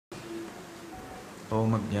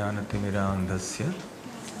Om Jnanatimirandhasya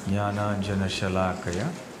Jnananjanashalakaya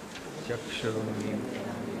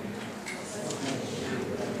Chakshurunmilitam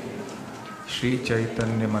Shri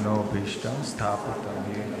Chaitanya Manobhishtam Sthapitam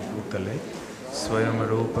Yena Bhutale Swayam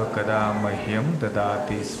Rupa Kadamahyam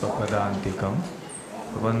Dadati Svapadantikam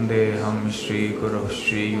Vandeham Shri Guru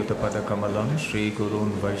Shri Yutapadakamalam Shri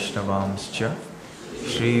Gurun Vaishnavamscha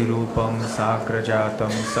Shri Rupam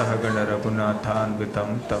Sakrajatam Sahagana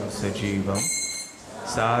Raghunathanvitam Tam Sajivam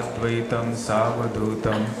Sadvaitam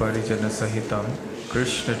Savadhutam Parijana Sahitam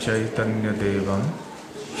Krishna Chaitanya Devam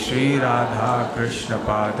Shri Radha Krishna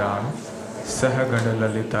Padam Sahagana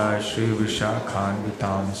Lalita Shri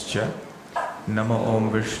Vishakhanvitamscha Namo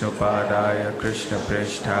Om Vishnu Padaya Krishna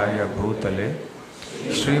Preshtaya Bhutale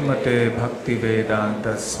Srimate Bhakti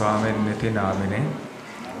Vedanta Swami Niti Namine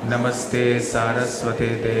Namaste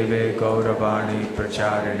Saraswate Deve Gauravani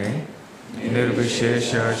Pracharine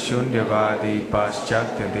Nirvishesha Shunyavadi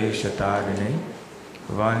Paschatya Deshatarine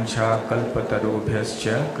Vancha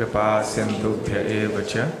Kalpatarubhyascha Kripa Sindhubhya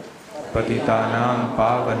Evacha Patitanam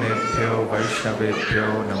Pavanebhyo Vaishnavebhyo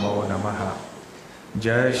Namo Namaha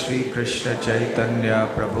Jai Shri Krishna Chaitanya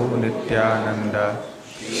Prabhu Nityananda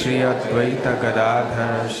Shri Advaita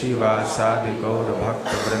Gadadhara Shiva Sadi Gaura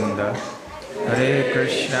Bhakta Vrinda Hare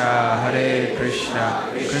Krishna,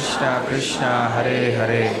 Krishna Krishna, Hare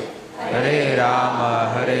Hare, Hare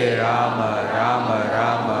Rama, Rama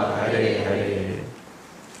Rama, Hare Hare.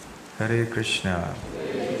 Hare Krishna.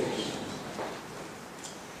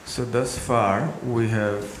 So thus far we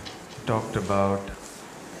have talked about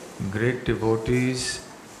great devotees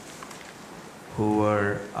who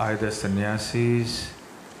were either sannyasis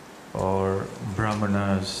or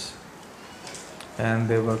brahmanas, and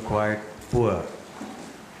they were quite poor.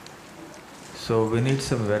 So we need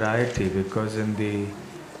some variety, because in the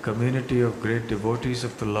community of great devotees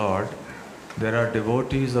of the Lord, there are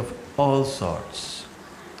devotees of all sorts,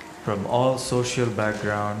 from all social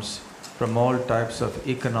backgrounds, from all types of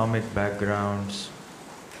economic backgrounds,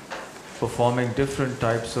 performing different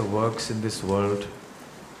types of works in this world.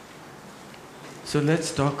 So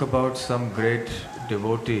let's talk about some great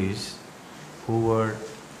devotees who were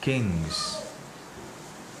kings.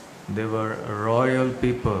 They were royal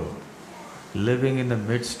people living in the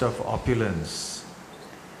midst of opulence,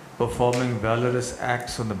 performing valorous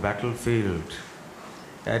acts on the battlefield,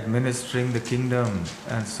 administering the kingdom,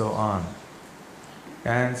 and so on.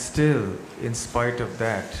 And still, in spite of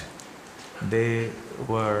that, they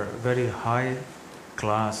were very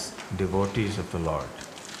high-class devotees of the Lord.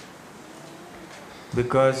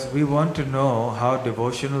 Because we want to know how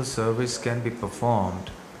devotional service can be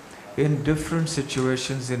performed in different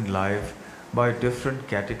situations in life by different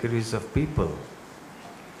categories of people.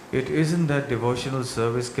 It isn't that devotional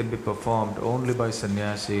service can be performed only by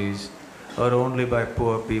sannyasis or only by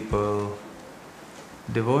poor people.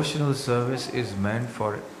 Devotional service is meant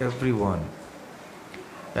for everyone.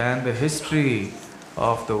 And the history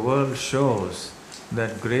of the world shows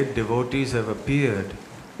that great devotees have appeared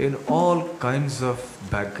in all kinds of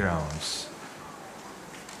backgrounds.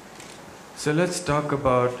 So let's talk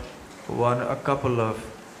about a couple of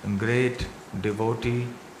great devotee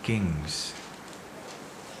kings.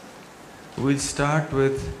 We'll start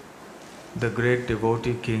with the great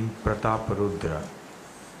devotee king Prataparudra.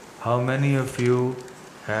 How many of you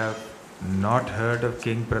have not heard of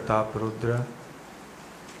King Prataparudra?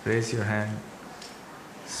 Raise your hand.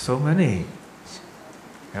 So many.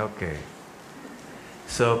 Okay.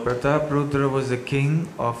 So Prataparudra was the king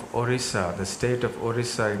of Orissa, the state of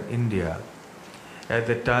Orissa in India, at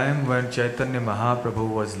the time when Chaitanya Mahaprabhu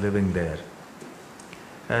was living there.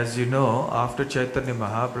 As you know, after Chaitanya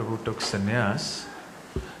Mahaprabhu took sannyas,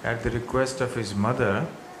 at the request of his mother,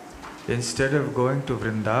 instead of going to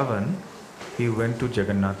Vrindavan, he went to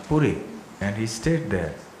Jagannath Puri and he stayed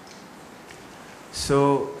there.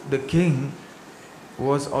 So the king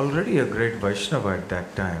was already a great Vaishnava at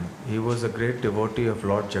that time. He was a great devotee of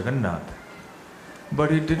Lord Jagannath.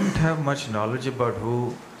 But he didn't have much knowledge about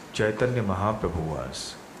who Chaitanya Mahaprabhu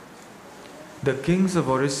was. The kings of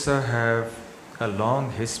Orissa have a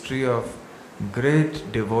long history of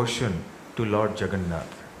great devotion to Lord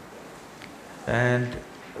Jagannath. And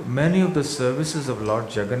many of the services of Lord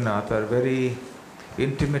Jagannath are very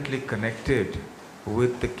intimately connected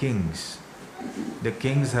with the kings. The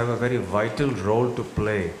kings have a very vital role to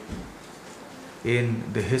play in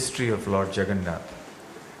the history of Lord Jagannath.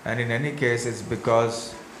 And in any case, it's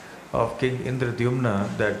because of King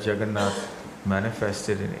Indradyumna that Jagannath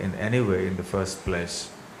manifested in any way in the first place.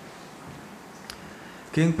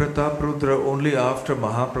 King Prataparudra, only after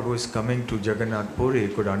Mahaprabhu's coming to Jagannath Puri,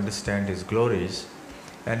 could understand his glories,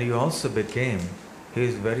 and he also became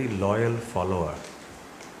his very loyal follower.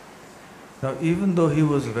 Now, even though he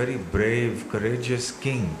was a very brave, courageous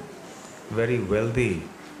king, very wealthy,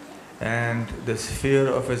 and the sphere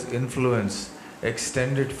of his influence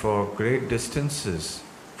extended for great distances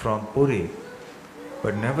from Puri,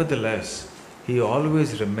 but nevertheless, he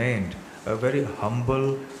always remained a very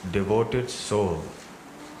humble, devoted soul.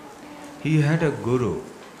 He had a guru.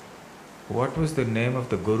 What was the name of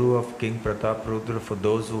the guru of King Prataprudra, for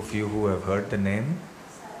those of you who have heard the name?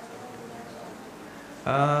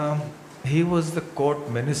 He was the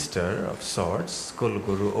court minister of sorts, Kul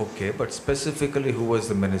Guru, okay, but specifically who was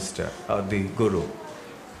the minister, the guru?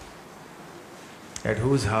 At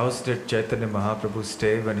whose house did Chaitanya Mahaprabhu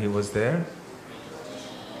stay when he was there?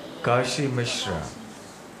 Kashi Mishra.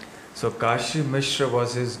 So Kashi Mishra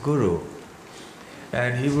was his guru,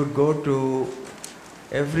 and he would go to,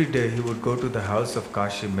 every day he would go to the house of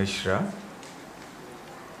Kashi Mishra,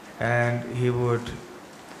 and he would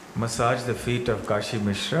massage the feet of Kashi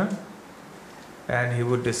Mishra, and he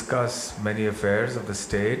would discuss many affairs of the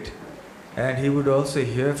state, and he would also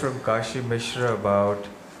hear from Kashi Mishra about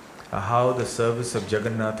how the service of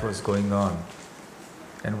Jagannath was going on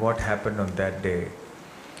and what happened on that day.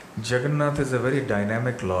 Jagannath is a very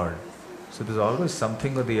dynamic Lord, so there's always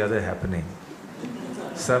something or the other happening.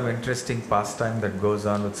 Some interesting pastime that goes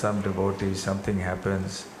on with some devotees, something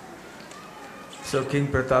happens. So King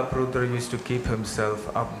Prataprudra used to keep himself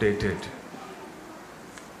updated.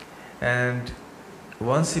 And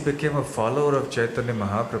once he became a follower of Chaitanya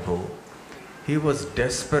Mahaprabhu, he was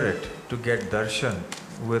desperate to get darshan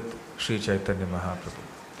with Sri Chaitanya Mahaprabhu.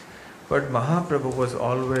 But Mahaprabhu was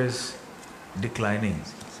always declining.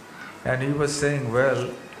 And he was saying, well,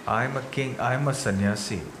 I'm a king, I'm a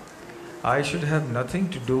sannyasi. I should have nothing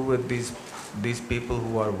to do with these people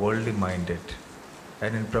who are worldly minded.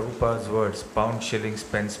 And in Prabhupada's words, pound, shillings,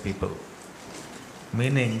 pence people.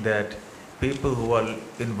 Meaning that people who are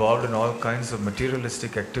involved in all kinds of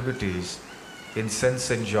materialistic activities, in sense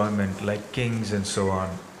enjoyment, like kings and so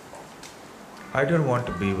on. I don't want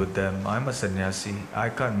to be with them. I'm a sannyasi. I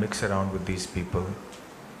can't mix around with these people.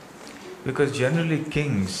 Because generally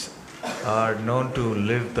kings are known to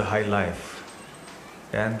live the high life,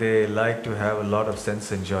 and they like to have a lot of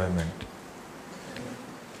sense enjoyment.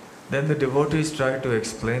 Then the devotees tried to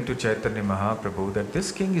explain to Chaitanya Mahaprabhu that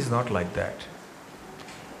this king is not like that.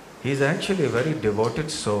 He is actually a very devoted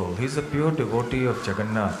soul. He is a pure devotee of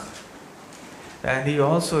Jagannath. And he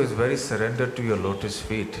also is very surrendered to your lotus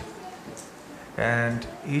feet. And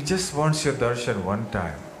he just wants your darshan one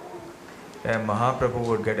time. And Mahaprabhu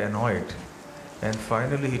would get annoyed. And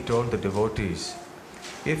finally he told the devotees,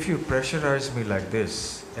 if you pressurize me like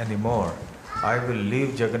this anymore, I will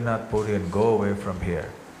leave Jagannath Puri and go away from here.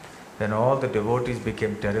 Then all the devotees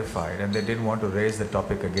became terrified and they didn't want to raise the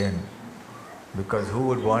topic again. Because who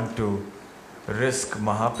would want to risk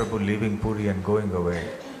Mahaprabhu leaving Puri and going away?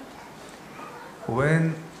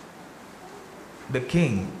 When the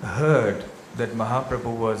king heard that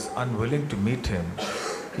Mahaprabhu was unwilling to meet him,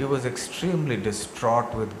 he was extremely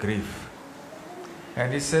distraught with grief.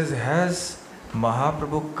 And he says, has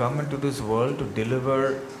Mahaprabhu come into this world to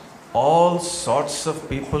deliver all sorts of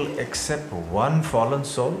people except one fallen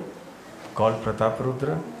soul called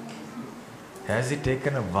Prataprudra? Has he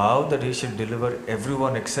taken a vow that he shall deliver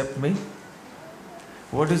everyone except me?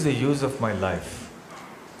 What is the use of my life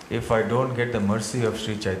if I don't get the mercy of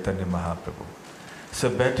Sri Chaitanya Mahaprabhu? So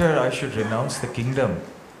better I should renounce the kingdom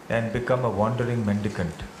and become a wandering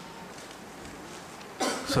mendicant.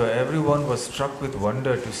 So everyone was struck with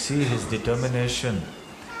wonder to see his determination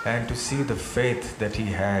and to see the faith that he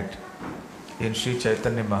had in Sri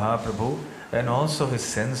Chaitanya Mahaprabhu, and also his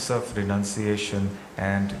sense of renunciation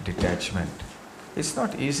and detachment. It's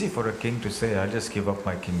not easy for a king to say, I'll just give up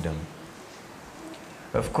my kingdom.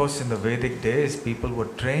 Of course, in the Vedic days, people were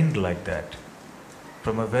trained like that.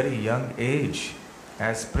 From a very young age,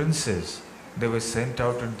 as princes, they were sent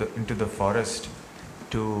out into the forest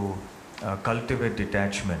to cultivate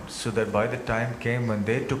detachment, so that by the time came when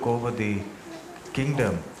they took over the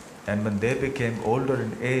kingdom and when they became older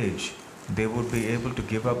in age, they would be able to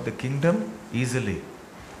give up the kingdom easily.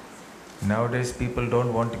 Nowadays, people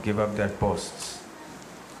don't want to give up their posts.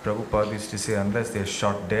 Prabhupada used to say, unless they are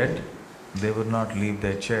shot dead, they will not leave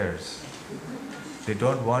their chairs. They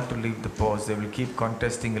don't want to leave the post. They will keep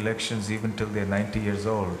contesting elections even till they are 90 years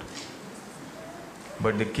old.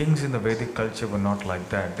 But the kings in the Vedic culture were not like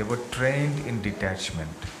that. They were trained in detachment.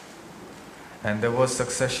 And there was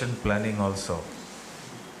succession planning also.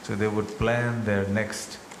 So they would plan their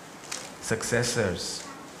next successors.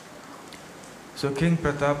 So King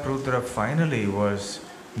Prataprudra finally was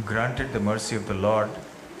granted the mercy of the Lord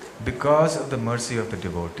because of the mercy of the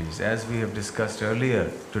devotees, as we have discussed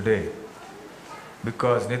earlier today.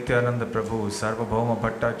 Because Nityananda Prabhu, Sarvabhauma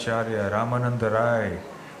Bhattacharya, Ramananda Rai,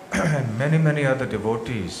 and many other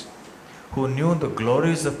devotees who knew the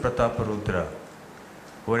glories of Prataparudra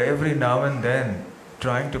were every now and then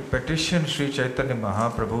trying to petition Sri Chaitanya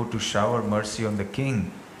Mahaprabhu to shower mercy on the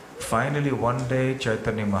king. Finally, one day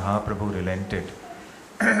Chaitanya Mahaprabhu relented.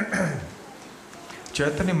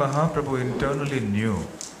 Chaitanya Mahaprabhu internally knew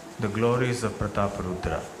the glories of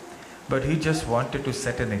Prataparudra, but he just wanted to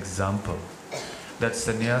set an example that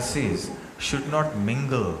sannyasis should not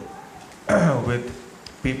mingle with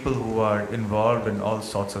people who are involved in all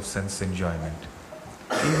sorts of sense enjoyment.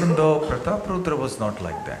 Even though Prataparudra was not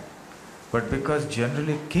like that. But because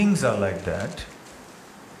generally kings are like that,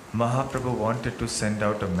 Mahaprabhu wanted to send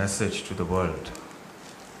out a message to the world.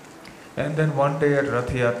 And then one day at Rath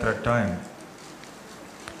Yatra time,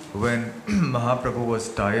 when Mahaprabhu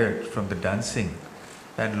was tired from the dancing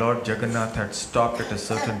and Lord Jagannath had stopped at a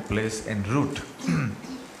certain place en route,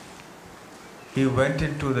 he went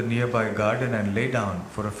into the nearby garden and lay down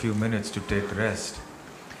for a few minutes to take rest.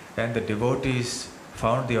 And the devotees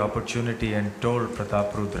found the opportunity and told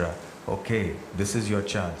Prataparudra, okay, this is your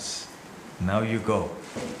chance. Now you go.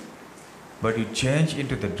 But you change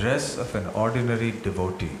into the dress of an ordinary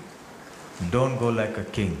devotee. Don't go like a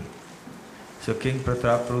king. So King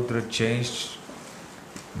Prataparudra changed,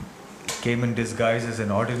 came in disguise as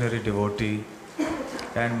an ordinary devotee,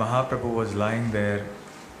 and Mahaprabhu was lying there,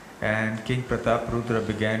 and King Prataparudra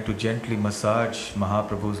began to gently massage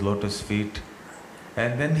Mahaprabhu's lotus feet,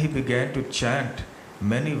 and then he began to chant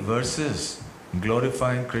many verses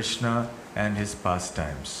glorifying Krishna and his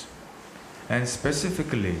pastimes. And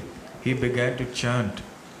specifically, he began to chant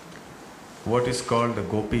what is called the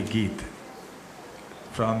Gopi Geet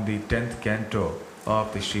from the 10th canto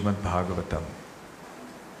of the Srimad Bhagavatam,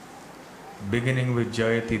 beginning with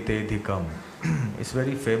Jayati Tedhikam. It's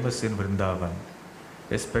very famous in Vrindavan,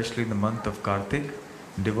 especially in the month of Kartik.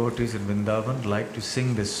 Devotees in Vrindavan like to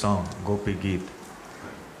sing this song, Gopi Geet.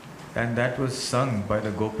 And that was sung by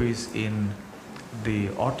the gopis in the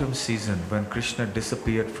autumn season when Krishna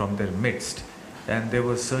disappeared from their midst and they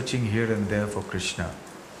were searching here and there for Krishna.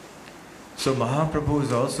 So Mahaprabhu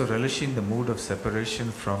is also relishing the mood of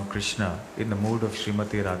separation from Krishna in the mood of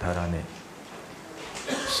Srimati Radharani.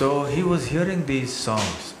 So he was hearing these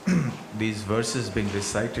songs, these verses being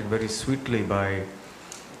recited very sweetly by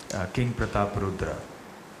King Prataparudra,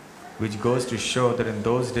 which goes to show that in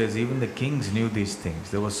those days even the kings knew these things.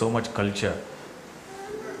 There was so much culture.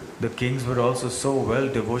 The kings were also so well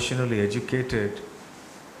devotionally educated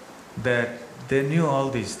that they knew all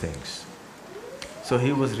these things. So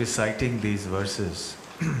he was reciting these verses.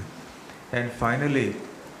 And finally,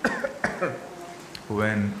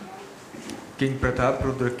 when King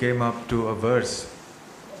Prataparudra came up to a verse,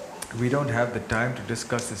 we don't have the time to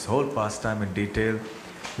discuss this whole pastime in detail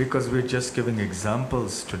because we're just giving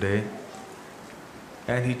examples today.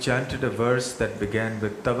 And he chanted a verse that began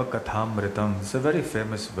with Tava Kathamritam. It's a very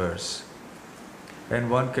famous verse. And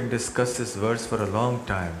one can discuss this verse for a long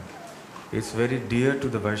time. It's very dear to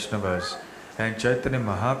the Vaishnavas. And Chaitanya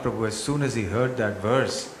Mahaprabhu, as soon as he heard that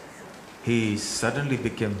verse, he suddenly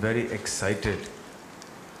became very excited.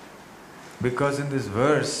 Because in this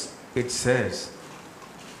verse, it says,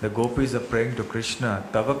 the gopis are praying to Krishna,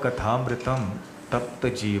 Tava Kathamritam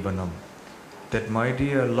Tapta Jivanam. That my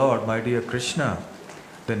dear Lord, my dear Krishna,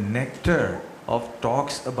 the nectar of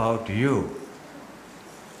talks about you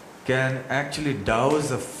can actually douse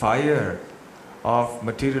the fire of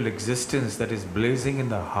material existence that is blazing in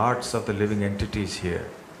the hearts of the living entities here.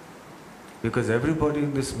 Because everybody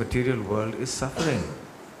in this material world is suffering.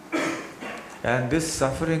 And this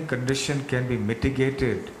suffering condition can be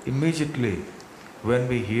mitigated immediately when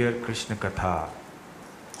we hear Krishna Katha.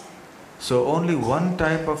 So only one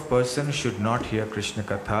type of person should not hear Krishna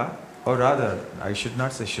Katha, or rather, I should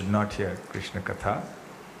not say should not hear Krishna Katha.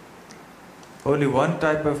 Only one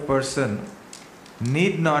type of person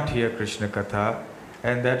need not hear Krishna Katha,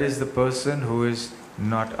 and that is the person who is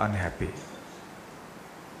not unhappy.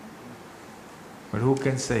 But who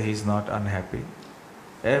can say he's not unhappy?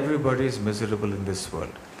 Everybody is miserable in this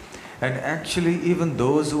world. And actually, even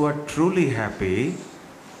those who are truly happy,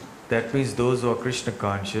 that means those who are Krishna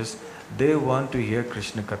conscious, they want to hear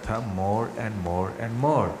Krishna Katha more and more and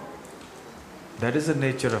more. That is the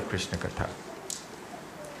nature of Krishna Katha.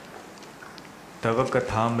 Tava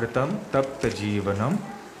Kathamritam Tapta Jivanam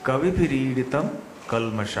Kavipiriditam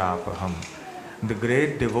Kalmashapaham. The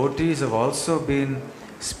great devotees have also been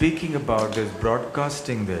speaking about this,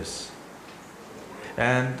 broadcasting this.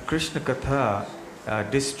 And Krishna Katha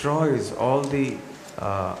destroys all the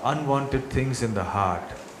unwanted things in the heart.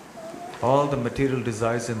 All the material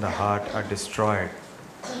desires in the heart are destroyed.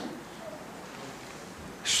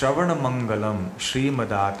 Shravana Mangalam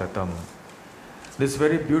Srimadaatatam. These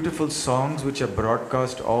very beautiful songs which are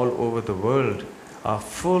broadcast all over the world are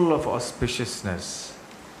full of auspiciousness.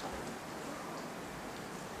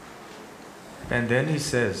 And then he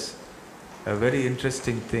says a very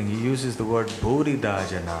interesting thing. He uses the word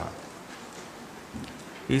Bhuridajana.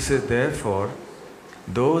 He says, therefore,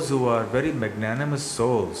 those who are very magnanimous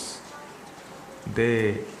souls,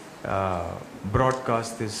 they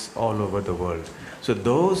broadcast this all over the world. So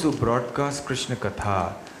those who broadcast Krishna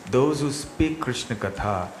Katha, those who speak Krishna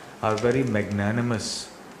Katha are very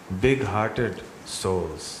magnanimous, big-hearted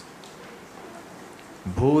souls.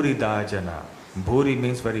 Bhuridajana. Bhuri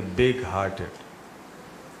means very big-hearted.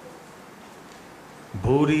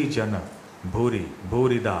 Bhuri Jana. Bhuri.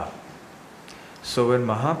 Bhurida. So when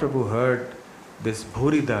Mahaprabhu heard this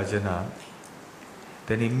Bhuridajana,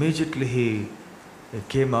 then immediately he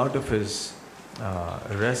came out of his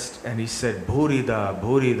rest and he said, Bhurida,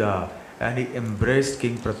 Bhurida, and he embraced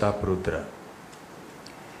King Prataparudra.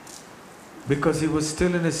 Because he was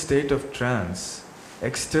still in a state of trance,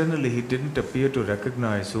 externally he didn't appear to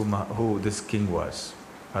recognize who this king was.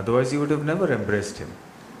 Otherwise he would have never embraced him.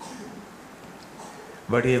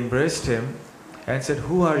 But he embraced him and said,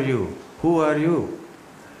 who are you? Who are you?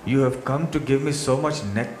 You have come to give me so much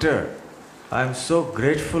nectar. I am so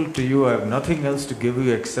grateful to you. I have nothing else to give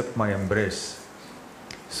you except my embrace.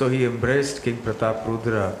 So he embraced King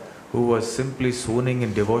Prataparudra, who was simply swooning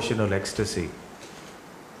in devotional ecstasy.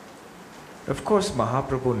 Of course,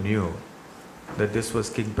 Mahaprabhu knew that this was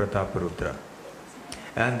King Prataparudra.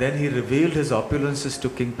 And then he revealed his opulences to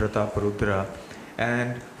King Prataparudra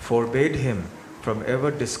and forbade him from ever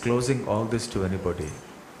disclosing all this to anybody.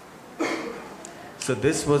 So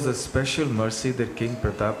this was a special mercy that King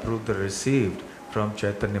Prataparudra received from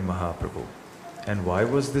Chaitanya Mahaprabhu. And why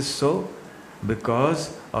was this so?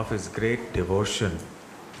 Because of his great devotion.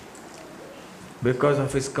 Because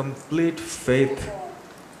of his complete faith.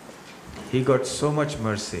 He got so much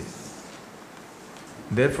mercy.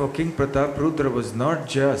 Therefore, King Prataparudra was not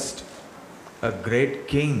just a great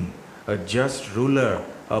king, a just ruler,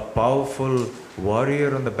 a powerful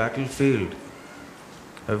warrior on the battlefield,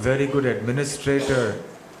 a very good administrator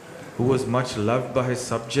who was much loved by his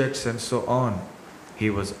subjects and so on. He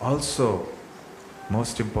was also,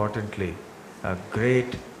 most importantly, a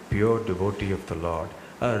great pure devotee of the Lord,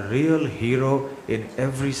 a real hero in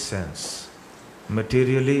every sense,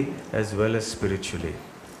 materially as well as spiritually.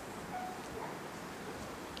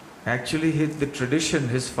 Actually, the tradition,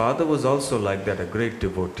 his father was also like that, a great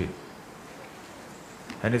devotee.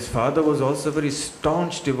 And his father was also a very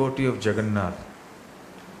staunch devotee of Jagannath.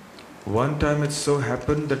 One time it so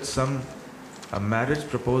happened that a marriage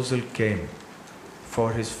proposal came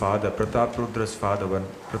for his father, Prataparudra's father, when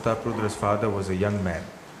Prataparudra's father was a young man.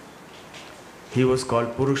 He was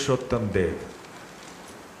called Purushottam Dev.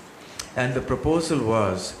 And the proposal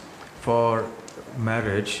was for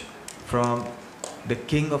marriage from the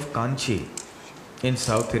king of Kanchi in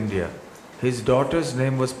South India. His daughter's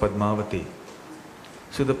name was Padmavati.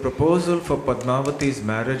 So the proposal for Padmavati's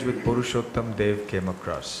marriage with Purushottam Dev came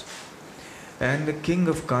across. And the king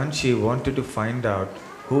of Kanchi wanted to find out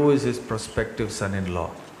who is his prospective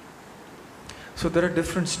son-in-law. So there are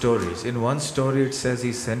different stories. In one story it says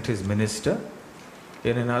he sent his minister.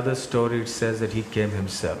 In another story it says that he came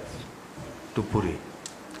himself to Puri.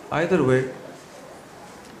 Either way,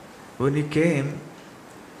 when he came,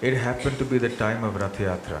 it happened to be the time of Rath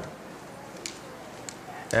Yatra.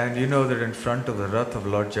 And you know that in front of the Rath of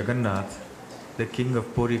Lord Jagannath, the king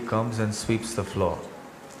of Puri comes and sweeps the floor.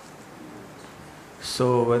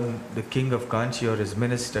 So when the king of Kanchi or his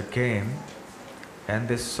minister came, and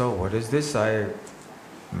they saw, what is this? I'm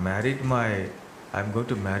going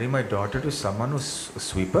to marry my daughter to someone who's a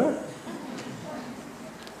sweeper?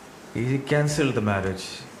 He cancelled the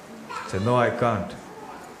marriage. He said, no, I can't.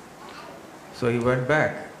 So he went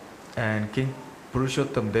back, and King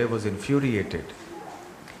Purushottam Dev was infuriated.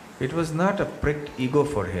 It was not a pricked ego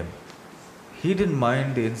for him. He didn't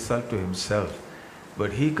mind the insult to himself,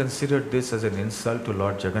 but he considered this as an insult to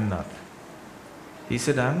Lord Jagannath. He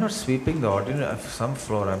said, I'm not sweeping the ordinary some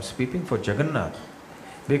floor, I'm sweeping for Jagannath.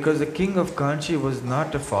 Because the king of Kanchi was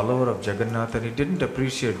not a follower of Jagannath and he didn't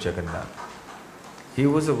appreciate Jagannath. He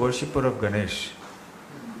was a worshipper of Ganesh.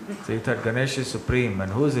 So he thought Ganesh is supreme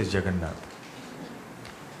and who is this Jagannath?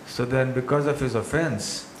 So then because of his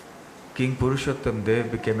offense, King Purushottam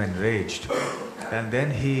Dev became enraged, and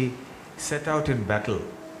then he set out in battle.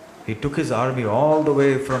 He took his army all the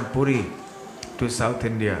way from Puri to South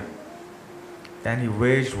India, and he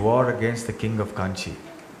waged war against the king of Kanchi.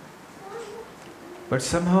 But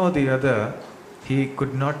somehow or the other, he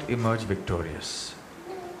could not emerge victorious.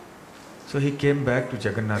 So he came back to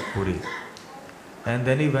Jagannath Puri, and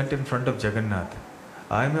then he went in front of Jagannath.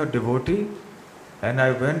 I am your devotee, and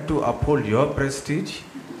I went to uphold your prestige,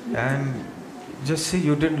 and just see,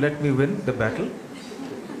 you didn't let me win the battle.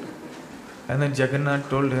 And then Jagannath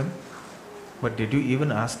told him, but did you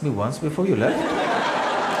even ask me once before you left?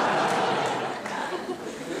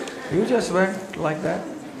 You just went like that.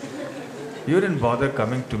 You didn't bother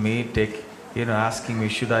coming to me, asking me,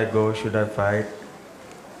 should I go, should I fight?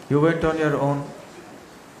 You went on your own.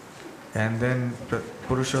 And then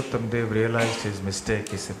Purushottam Dev realized his mistake.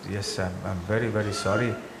 He said, yes, I'm very, very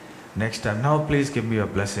sorry. Next time, now please give me your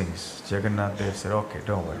blessings. Jagannath Dev said, okay,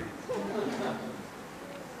 don't worry.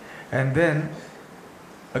 And then,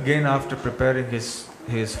 again after preparing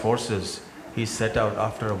his forces, he set out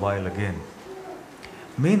after a while again.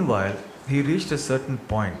 Meanwhile, he reached a certain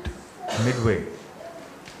point, midway,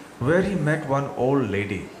 where he met one old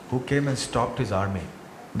lady who came and stopped his army.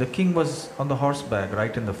 The king was on the horseback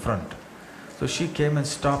right in the front. So she came and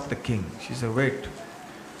stopped the king. She said, wait.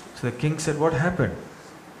 So the king said, what happened?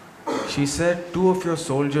 She said, 2 of your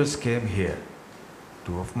soldiers came here.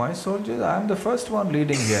 2 of my soldiers? I am the first one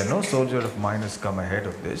leading here. No soldier of mine has come ahead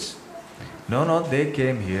of this. No, they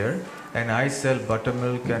came here, and I sell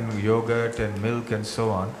buttermilk and yogurt and milk and so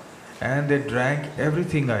on. And they drank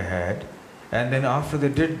everything I had. And then after they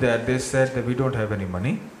did that, they said that we don't have any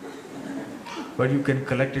money, but you can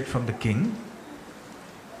collect it from the king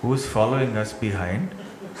who is following us behind.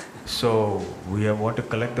 So we want to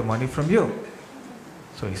collect the money from you.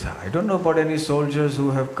 So he said, I don't know about any soldiers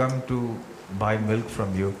who have come to buy milk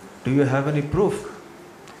from you. Do you have any proof?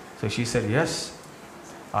 So she said, yes.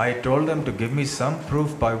 I told them to give me some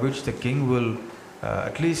proof by which the king will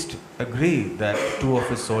at least agree that 2 of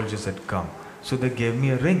his soldiers had come. So they gave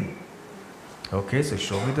me a ring. Okay, so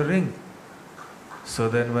show me the ring. So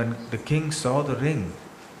then when the king saw the ring,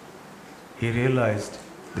 he realized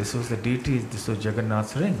this was the deity, this was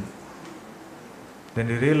Jagannath's ring. Then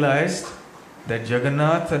he realized that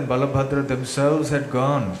Jagannath and Balabhadra themselves had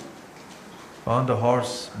gone on the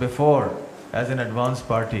horse before as an advance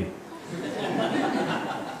party.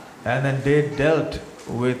 And then they dealt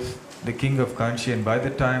with the king of Kanchi, and by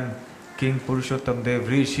the time King Purushottam Dev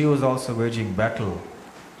reached, he was also waging battle.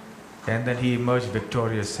 And then he emerged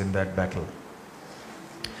victorious in that battle.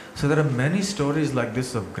 So there are many stories like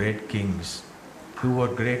this of great kings who were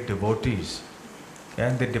great devotees,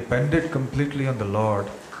 and they depended completely on the Lord,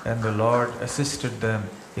 and the Lord assisted them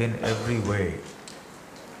in every way.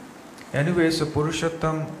 Anyway, so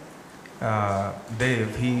Purushottam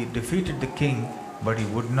Dev, he defeated the king, but he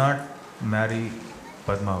would not marry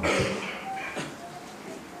Padmavati.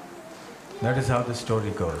 That is how the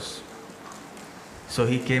story goes. So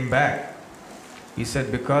he came back. He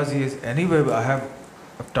said, because he is, anyway, I have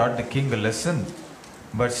taught the king a lesson,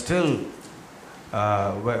 but still,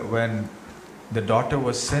 when the daughter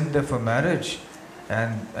was sent there for marriage,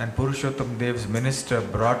 and Purushottam Dev's minister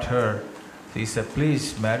brought her, he said,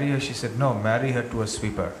 please marry her. She said, no, marry her to a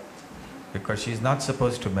sweeper, because she is not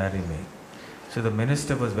supposed to marry me. So the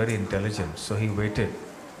minister was very intelligent, so he waited.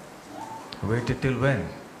 Waited till when?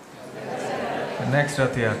 The next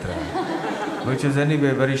Rath Yatra, which is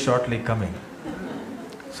anyway very shortly coming.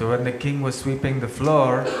 So when the king was sweeping the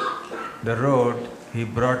floor, the road, he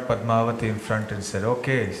brought Padmavati in front and said,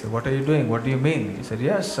 okay, so what are you doing? What do you mean? He said,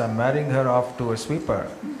 yes, I'm marrying her off to a sweeper.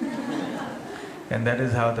 And that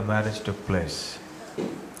is how the marriage took place.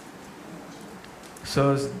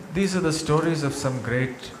 So these are the stories of some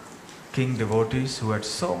great king devotees who had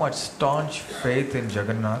so much staunch faith in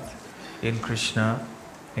Jagannath, in Krishna,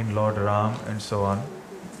 in Lord Ram, and so on.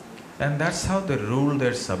 And that's how they ruled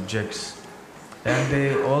their subjects. And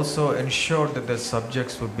they also ensured that their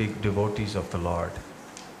subjects would be devotees of the Lord.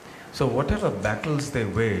 So whatever battles they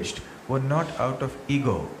waged were not out of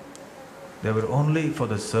ego. They were only for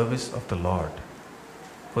the service of the Lord,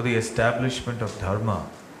 for the establishment of Dharma.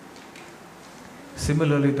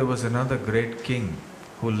 Similarly, there was another great king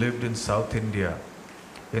who lived in South India,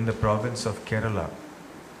 in the province of Kerala,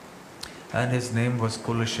 and his name was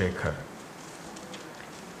Kulashekar.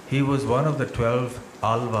 He was one of the 12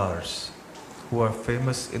 Alvars who are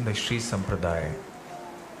famous in the Sri Sampradaya.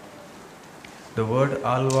 The word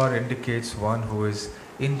Alvar indicates one who is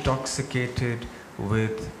intoxicated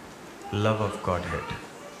with love of Godhead.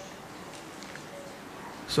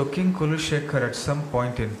 So King Kulashekar at some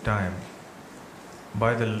point in time,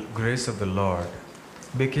 by the grace of the Lord,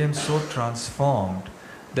 became so transformed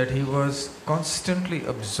that he was constantly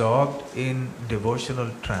absorbed in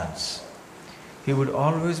devotional trance. he would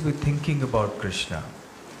always be thinking about Krishna.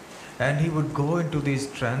 And he would go into these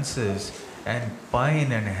trances and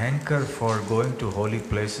pine and hanker for going to holy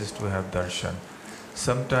places to have darshan.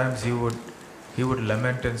 Sometimes he would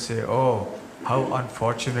lament and say, "Oh, how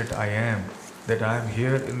unfortunate I am that I am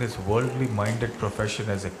here in this worldly minded profession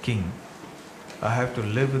as a king. I have to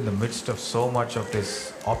live in the midst of so much of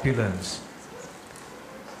this opulence.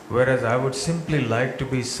 Whereas I would simply like to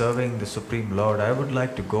be serving the Supreme Lord. I would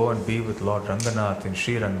like to go and be with Lord Ranganath in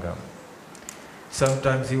Sri Rangam."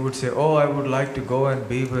 Sometimes he would say, "Oh, I would like to go and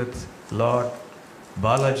be with Lord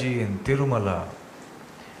Balaji in Tirumala."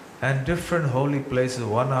 And different holy places,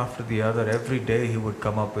 one after the other, every day he would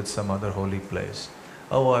come up with some other holy place.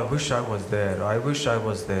 "Oh, I wish I was there, I wish I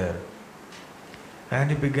was there."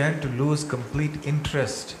 And he began to lose complete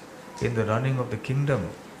interest in the running of the kingdom.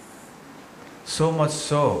 So much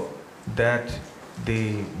so that the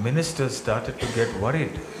ministers started to get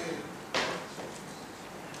worried.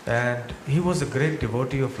 And he was a great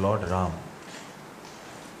devotee of Lord Ram.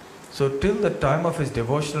 So till the time of his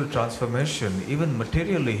devotional transformation, even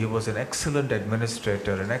materially, he was an excellent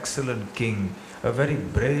administrator, an excellent king, a very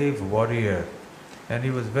brave warrior, and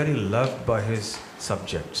he was very loved by his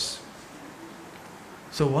subjects.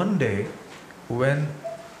 So one day, when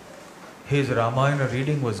his Ramayana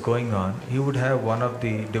reading was going on, he would have one of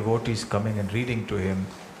the devotees coming and reading to him,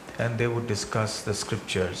 and they would discuss the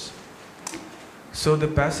scriptures. So the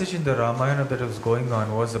passage in the Ramayana that was going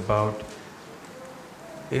on was about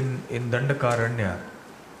in Dandakaranya,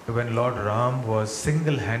 when Lord Ram was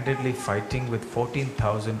single-handedly fighting with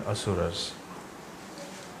 14,000 asuras.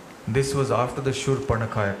 This was after the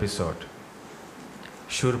Shurpanakha episode.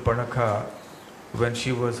 Shurpanakha, when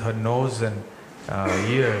her nose and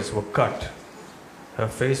ears were cut, her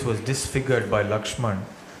face was disfigured by Lakshman,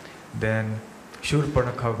 then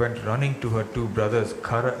Shurpanakha went running to her two brothers,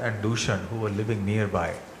 Khara and Dushan, who were living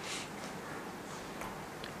nearby.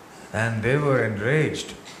 And they were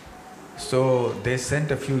enraged. So they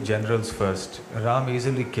sent a few generals first. Ram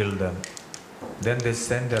easily killed them. Then they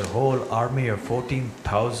sent a whole army of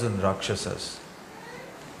 14,000 Rakshasas.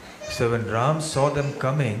 So when Ram saw them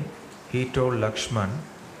coming, he told Lakshman,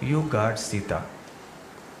 "You guard Sita.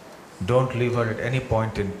 Don't leave her at any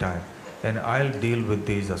point in time, and I'll deal with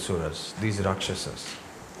these asuras, these Rakshasas."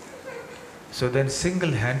 So then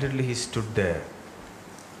single-handedly he stood there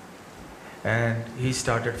and he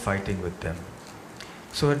started fighting with them.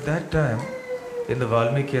 So at that time, in the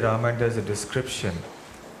Valmiki Ramayana, there's a description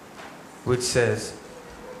which says,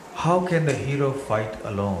 how can the hero fight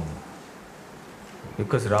alone?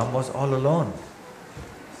 Because Ram was all alone.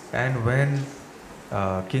 And when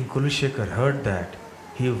King Kulashekar heard that,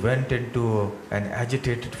 he went into an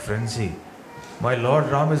agitated frenzy. "My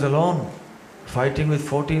Lord Ram is alone, fighting with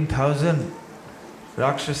 14,000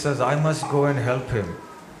 Rakshasas. I must go and help him."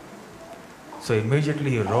 So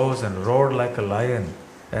immediately he rose and roared like a lion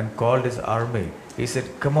and called his army. He said,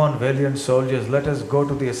 "Come on, valiant soldiers, let us go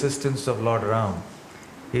to the assistance of Lord Ram.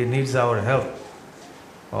 He needs our help."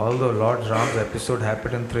 Although Lord Ram's episode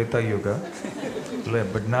happened in Treta Yuga,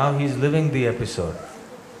 but now he's living the episode.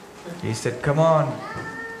 He said, "Come on."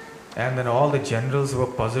 And then all the generals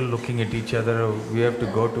were puzzled, looking at each other. "We have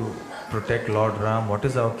to go to protect Lord Ram. What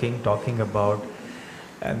is our king talking about?"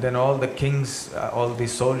 And then all the kings, all the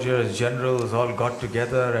soldiers, generals all got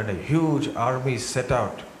together and a huge army set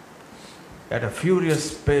out. At a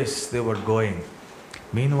furious pace they were going.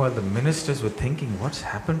 Meanwhile, the ministers were thinking, "What's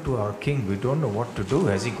happened to our king? We don't know what to do.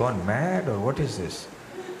 Has he gone mad or what is this?"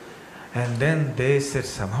 And then they said,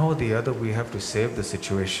 somehow or the other, we have to save the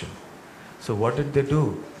situation. So what did they do?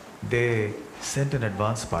 They sent an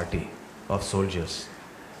advance party of soldiers.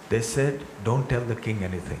 They said, "Don't tell the king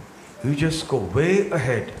anything. You just go way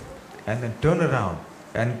ahead and then turn around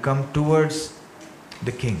and come towards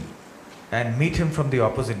the king and meet him from the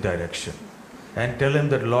opposite direction and tell him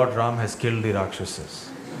that Lord Ram has killed the Rakshasas."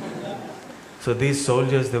 So these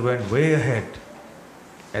soldiers, they went way ahead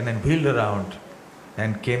and then wheeled around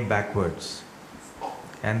and came backwards.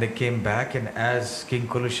 And they came back, and as King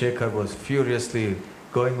Kulashekar was furiously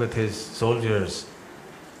going with his soldiers,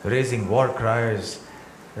 raising war cries,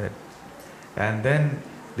 and then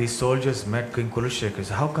these soldiers met King Kulashekar.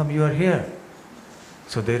 Said, "How come you are here?"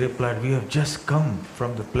 So they replied, "We have just come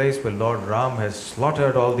from the place where Lord Ram has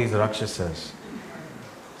slaughtered all these Rakshasas."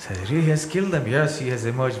 Said, "He has killed them." "Yes, he has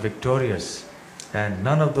emerged victorious, and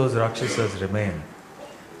none of those Rakshasas remain."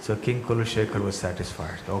 So King Kulashekar was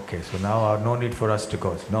satisfied. Okay, so now no need for us to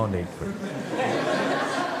go. No need for it.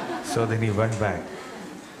 So then he went back.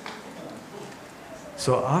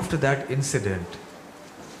 So after that incident,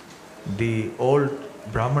 the old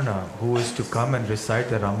Brahmana who is to come and recite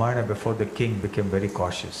the Ramayana before the king became very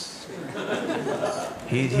cautious.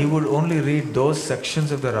 He would only read those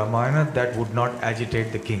sections of the Ramayana that would not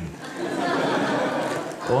agitate the king.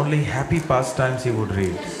 Only happy pastimes he would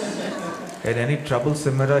read. And any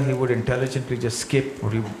troublesome era he would intelligently just skip,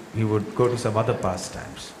 or he would go to some other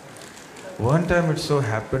pastimes. One time it so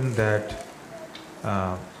happened that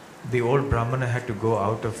the old Brahmana had to go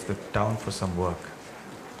out of the town for some work.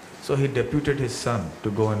 So he deputed his son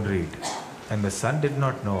to go and read. And the son did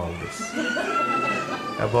not know all this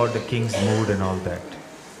about the king's mood and all that.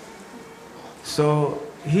 So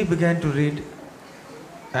he began to read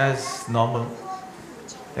as normal.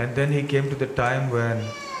 And then he came to the time when,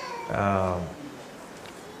 Ram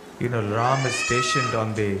is stationed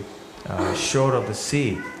on the shore of the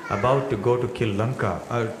sea, about to go to kill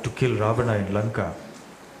to kill Ravana in Lanka.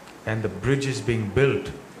 And the bridge is being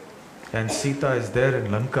built. And Sita is there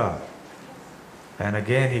in Lanka. And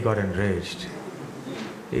again he got enraged.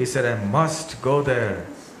 He said, I must go there.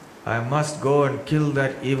 I must go and kill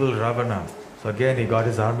that evil Ravana. So again he got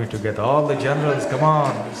his army together. All the generals, come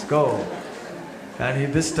on, let's go.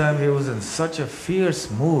 And this time he was in such a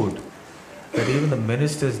fierce mood that even the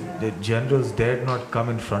ministers, the generals dared not come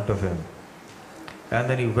in front of him. And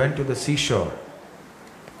then he went to the seashore.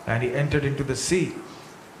 And he entered into the sea.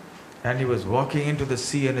 And he was walking into the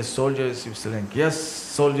sea, and his soldiers, he was saying, yes,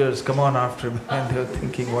 soldiers, come on after me. And they were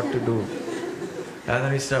thinking what to do. And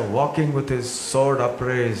then he started walking with his sword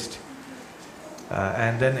upraised.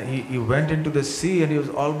 And then he went into the sea, and he was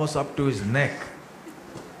almost up to his neck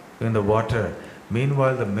in the water.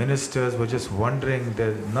 Meanwhile, the ministers were just wondering,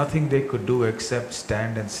 there's nothing they could do except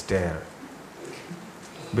stand and stare.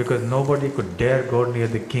 Because nobody could dare go near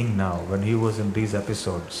the king now when he was in these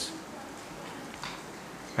episodes.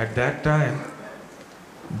 At that time,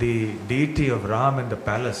 the deity of Ram in the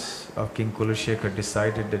palace of King Kulashekar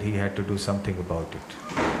decided that he had to do something about it.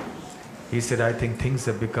 He said, I think things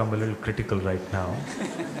have become a little critical right now.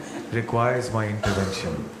 Requires my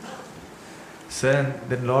intervention. So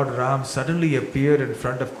then Lord Ram suddenly appeared in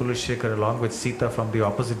front of Kulashekar along with Sita from the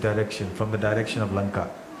opposite direction, from the direction of Lanka.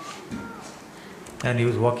 And he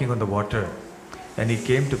was walking on the water. And he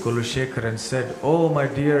came to Kulashekar and said, oh my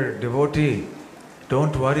dear devotee,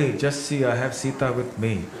 don't worry, just see, I have Sita with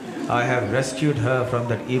me. I have rescued her from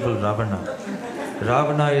that evil Ravana.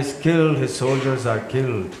 Ravana is killed, his soldiers are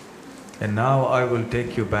killed. And now I will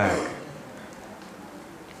take you back.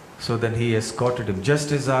 So then he escorted him.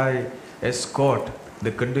 Just as I escort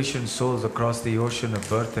the conditioned souls across the ocean of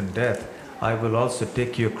birth and death, I will also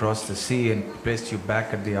take you across the sea and place you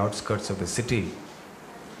back at the outskirts of the city.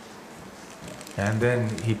 And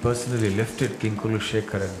then he personally lifted King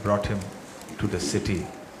Kulashekar and brought him to the city.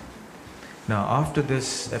 Now after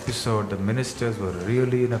this episode, the ministers were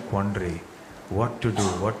really in a quandary. What to do,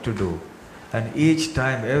 what to do. And each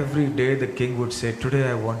time, every day the king would say, today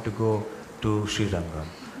I want to go to Sri Rangam.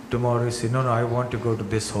 Tomorrow he said, no, I want to go to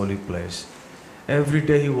this holy place. Every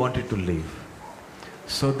day he wanted to leave.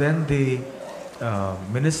 So then the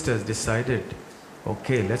ministers decided,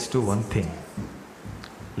 okay, let's do one thing.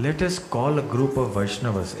 Let us call a group of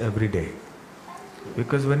Vaishnavas every day.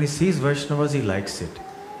 Because when he sees Vaishnavas, he likes it.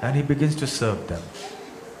 And he begins to serve them.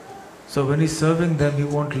 So when he's serving them, he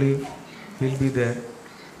won't leave. He'll be there.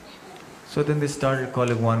 So then they started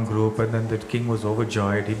calling one group, and then the king was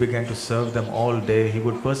overjoyed. He began to serve them all day. He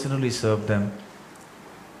would personally serve them.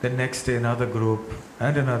 The next day another group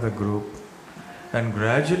and another group. And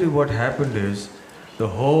gradually what happened is, the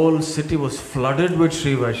whole city was flooded with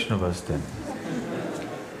Sri Vaishnavas then.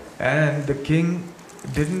 And the king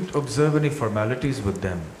didn't observe any formalities with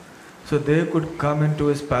them. So they could come into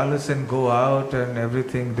his palace and go out and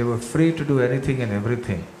everything. They were free to do anything and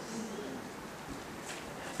everything.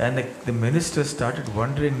 And the ministers started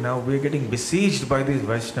wondering, now we're getting besieged by these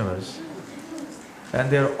Vaishnavas. And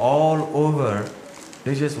they're all over.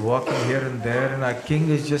 They're just walking here and there, and our king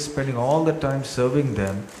is just spending all the time serving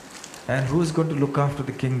them. And who's going to look after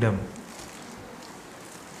the kingdom?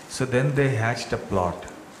 So then they hatched a plot.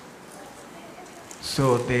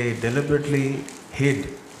 So they deliberately hid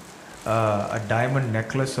a diamond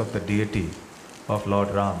necklace of the deity of Lord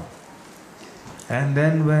Ram. And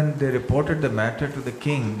then when they reported the matter to the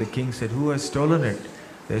king said, who has stolen it?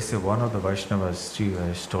 They said, one of the Vaishnavas, she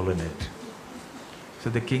has stolen it. So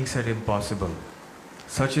the king said, impossible.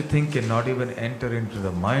 Such a thing cannot even enter into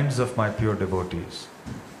the minds of my pure devotees.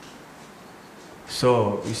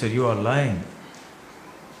 So he said, you are lying.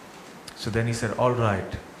 So then he said, all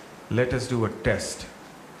right, let us do a test.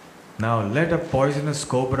 Now let a poisonous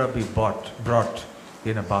cobra be brought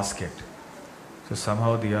in a basket. So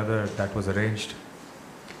somehow the other, that was arranged.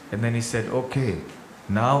 And then he said, okay,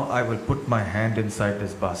 Now I will put my hand inside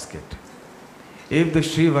this basket. If the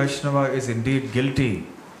Sri Vaishnava is indeed guilty,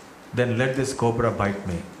 then let this cobra bite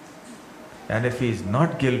me. And if he is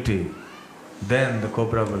not guilty, then the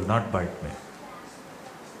cobra will not bite me.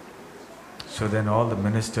 So then all the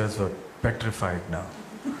ministers were petrified now.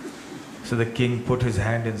 So the king put his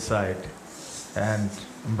hand inside and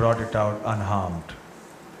brought it out unharmed.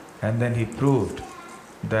 And then he proved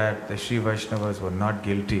that the Sri Vaishnavas were not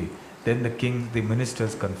guilty. Then the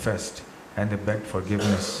ministers confessed and they begged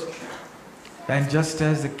forgiveness. And just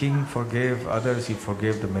as the king forgave others, he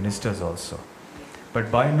forgave the ministers also.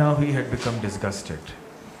 But by now he had become disgusted.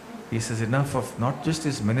 He says, enough of not just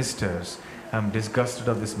his ministers, I'm disgusted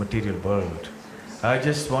of this material world. I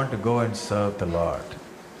just want to go and serve the Lord.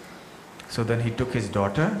 So then he took his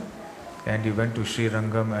daughter and he went to Sri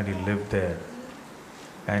Rangam and he lived there.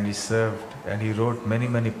 And he served and he wrote many,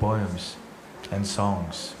 many poems and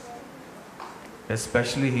songs.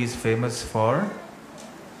 Especially he is famous for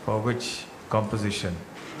which composition?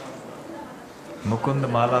 Mukunda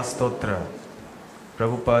Mala Stotra.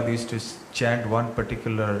 Prabhupada used to chant one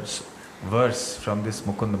particular verse from this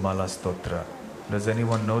Mukunda Mala Stotra. Does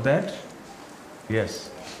anyone know that? Yes.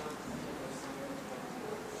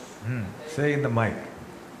 Say in the mic.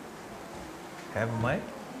 Have a mic?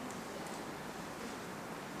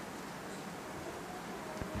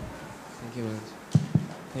 Thank you, Maharaj.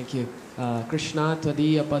 Thank you. Krishna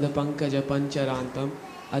Tvadiya Padapankaja Pancharantam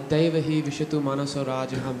Adaiva hi Vishatu Manaso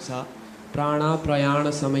Rajahamsa Prana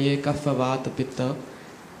Prayana Samaye Kaffavata Pitta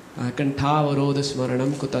Kantavarodha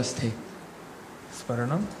Smaranam Kutasthe.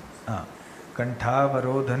 Smaranam?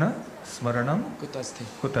 Kantavarodhana Smaranam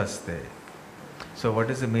Kutasthe. So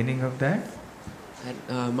what is the meaning of that?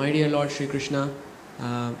 My dear Lord Sri Krishna,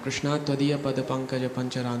 Krishna Tvadiya Padapankaja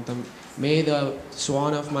Pancharantam, may the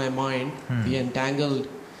swan of my mind be entangled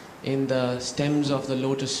in the stems of the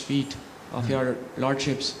lotus feet of your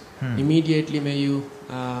lordships. Immediately may you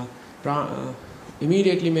grant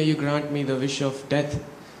me the wish of death,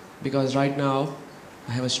 because right now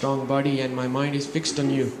I have a strong body and my mind is fixed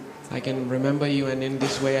on you. I can remember you, and in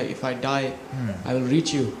this way if I die, I will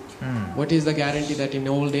reach you. What is the guarantee that in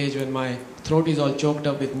old age, when my throat is all choked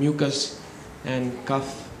up with mucus and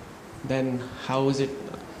cough, then how would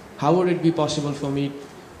it be possible for me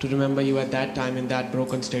to remember you at that time in that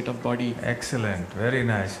broken state of body? Excellent, very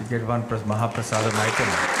nice. You get one Mahaprasadam item.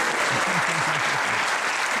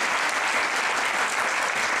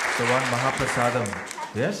 So one Mahaprasadam,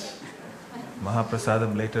 yes?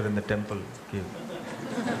 Mahaprasadam later in the temple. Give.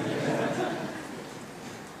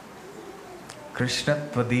 Krishna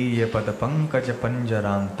Tvadiya Padapankaja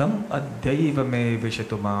Panjarantam Adhyaiva me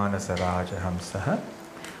Vishatu Manasa Rajahamsaha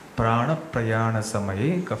Prana Prayana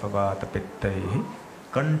Samaye Kafavata Pittaihi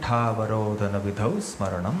Kantavarodhana Vidhau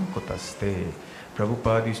Smaranam Kutaste.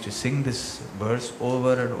 Prabhupada used to sing this verse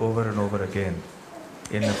over and over and over again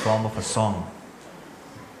in the form of a song.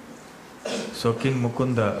 So King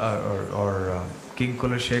Mukunda or King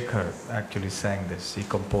Kulashekar actually sang this, he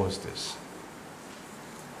composed this.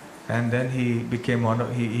 And then he became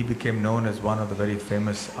known as one of the very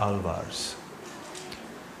famous alvars.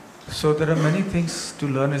 So there are many things to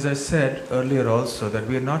learn, as I said earlier also, that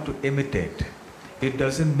we are not to imitate. It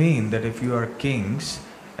doesn't mean that if you are kings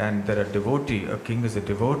and there are a king is a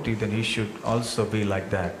devotee, then he should also be like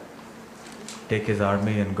that. Take his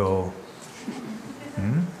army and go.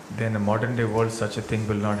 Then in a modern day world, such a thing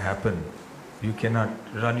will not happen. You cannot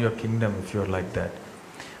run your kingdom if you are like that.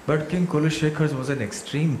 But King Kulashekar was an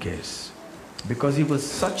extreme case, because he was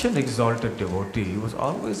such an exalted devotee. He was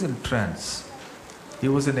always in trance. He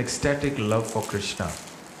was in ecstatic love for Krishna.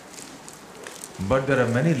 But there are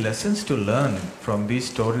many lessons to learn from these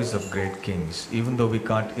stories of great kings, even though we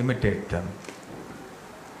can't imitate them.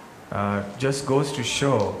 Just goes to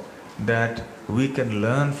show that we can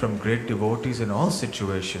learn from great devotees in all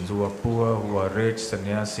situations, who are poor, who are rich,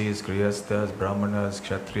 sannyasis, grihasthas, brahmanas,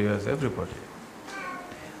 kshatriyas, everybody.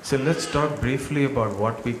 So let's talk briefly about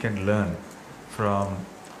what we can learn from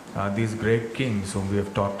these great kings whom we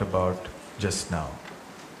have talked about just now.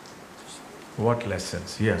 What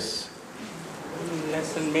lessons? Yes.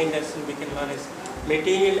 Main lesson we can learn is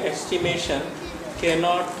material estimation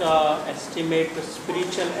cannot estimate the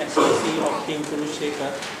spiritual ecstasy of King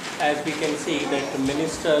Kulashekar. As we can see that the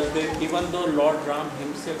ministers, even though Lord Ram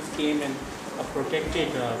himself came and brought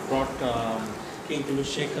King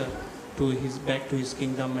Kulashekar back to his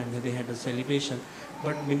kingdom, and they had a celebration,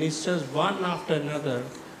 but ministers one after another,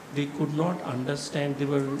 they could not understand, they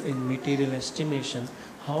were in material estimation,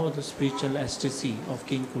 how the spiritual ecstasy of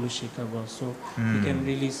King Kulashekar was. So we can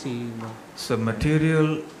really see. So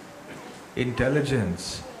material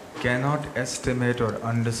intelligence cannot estimate or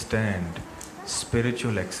understand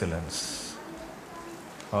spiritual excellence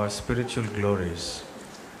or spiritual glories.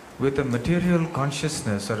 With a material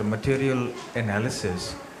consciousness or a material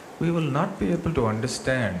analysis, we will not be able to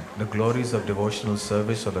understand the glories of devotional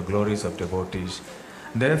service or the glories of devotees.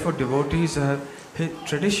 Therefore, devotees have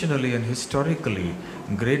traditionally and historically,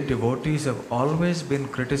 great devotees have always been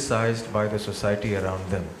criticized by the society around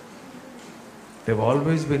them. They've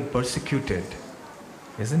always been persecuted,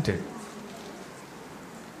 isn't it?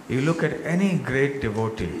 You look at any great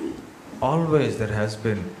devotee, always there has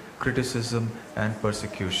been criticism and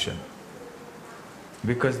persecution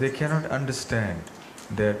because they cannot understand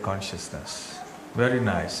their consciousness. Very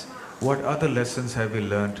nice. What other lessons have we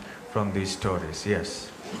learned from these stories?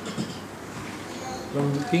 Yes.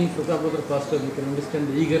 From King Prataparudra Pastor, you can understand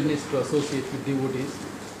the eagerness to associate with devotees.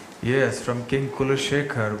 Yes, from King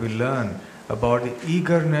Kulashekar we learn about the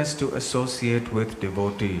eagerness to associate with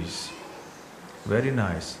devotees. Very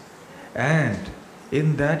nice. And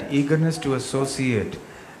in that eagerness to associate,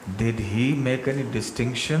 did he make any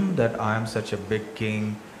distinction that I am such a big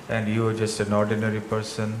king and you are just an ordinary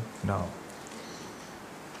person? No.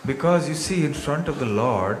 Because you see, in front of the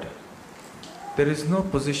Lord, there is no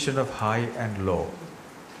position of high and low.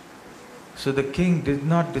 So the king did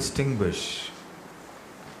not distinguish.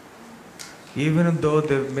 Even though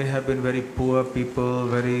there may have been very poor people,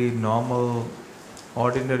 very normal,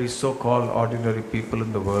 ordinary, so-called ordinary people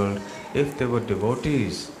in the world, if they were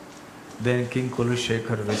devotees, then King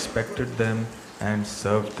Kulashekar respected them and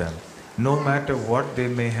served them, no matter what they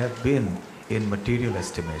may have been in material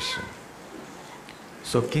estimation.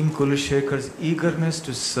 So King Kulashekar's eagerness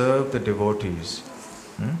to serve the devotees,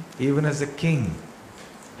 even as a king,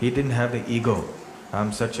 he didn't have the ego.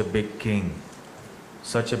 I'm such a big king,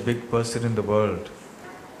 such a big person in the world.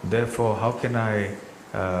 Therefore, how can I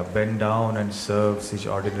bend down and serve such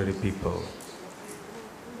ordinary people?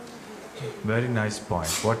 Very nice point.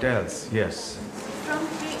 What else? Yes.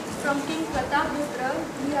 From King Prataparudra,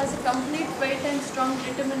 he has a complete faith and strong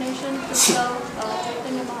determination to serve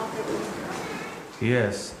Chaitanya Mahaprabhu.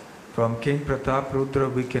 Yes. From King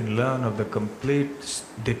Prataparudra we can learn of the complete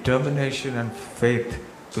determination and faith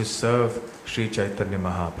to serve Sri Chaitanya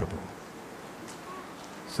Mahaprabhu.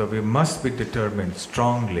 So we must be determined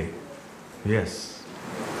strongly. Yes.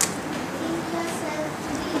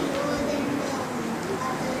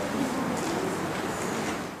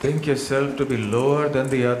 Think yourself to be lower than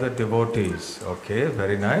the other devotees. Okay,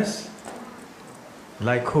 very nice.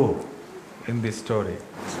 Like who in this story?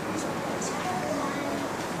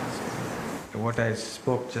 What I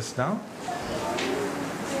spoke just now?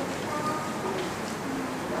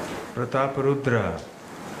 Prataparudra.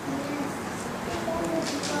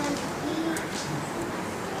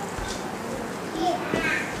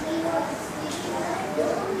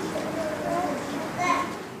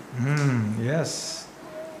 Yes.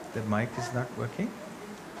 The mic is not working.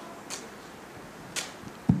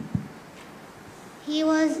 He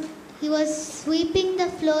was sweeping the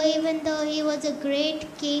floor even though he was a great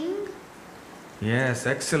king. Yes,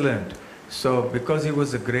 excellent. So because he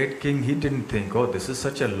was a great king, he didn't think, oh, this is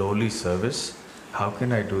such a lowly service. How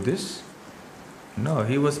can I do this? No,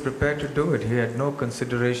 he was prepared to do it. He had no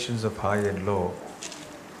considerations of high and low.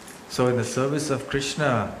 So in the service of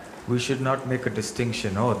Krishna, we should not make a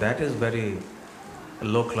distinction. Oh, that is very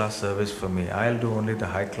low-class service for me. I'll do only the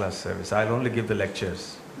high-class service. I'll only give the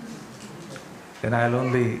lectures. Then I'll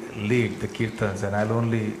only lead the kirtans and I'll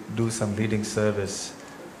only do some leading service.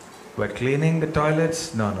 But cleaning the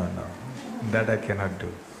toilets? No. That I cannot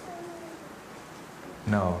do.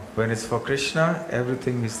 No. When it's for Krishna,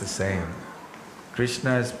 everything is the same.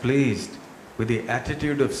 Krishna is pleased with the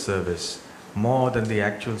attitude of service more than the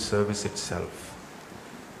actual service itself.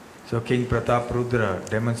 So King Prataparudra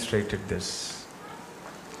demonstrated this.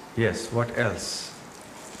 Yes, what else?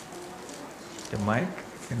 The mic?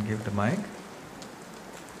 You can give the mic.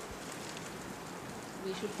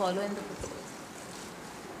 We should follow in the footsteps.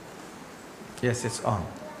 Yes, it's on.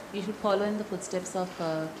 We should follow in the footsteps of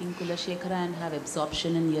King Kulashekara and have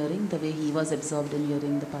absorption in hearing, the way he was absorbed in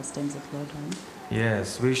hearing the pastimes of Lord Rama.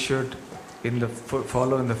 Yes, we should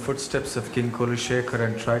follow in the footsteps of King Kulashekara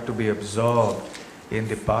and try to be absorbed in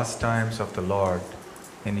the pastimes of the Lord,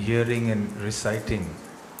 in hearing and reciting.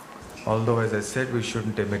 Although, as I said, we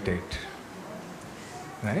shouldn't imitate,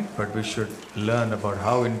 right? But we should learn about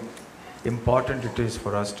how important it is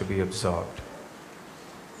for us to be absorbed.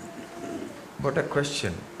 But a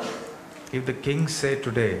question, if the king say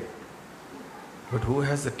today, but who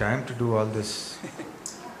has the time to do all this?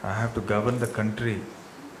 I have to govern the country.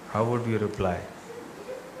 How would you reply?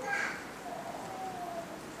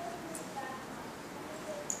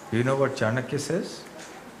 You know what Chanakya says?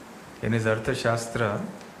 In his Artha Shastra,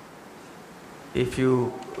 if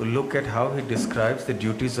you look at how he describes the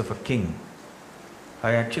duties of a king,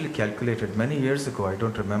 I actually calculated many years ago, I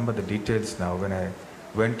don't remember the details now when I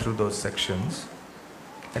went through those sections,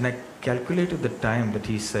 and I calculated the time that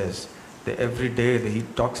he says, that every day that he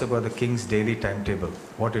talks about the king's daily timetable,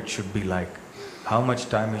 what it should be like, how much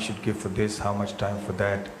time he should give for this, how much time for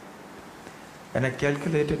that. And I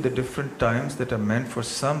calculated the different times that are meant for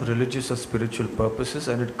some religious or spiritual purposes,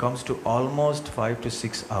 and it comes to almost 5 to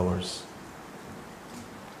 6 hours.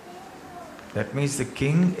 That means the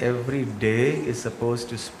king every day is supposed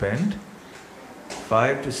to spend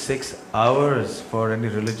 5 to 6 hours for any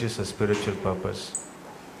religious or spiritual purpose.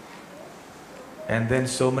 And then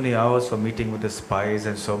so many hours for meeting with the spies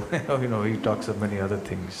and so many, he talks of many other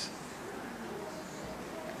things.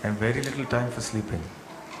 And very little time for sleeping.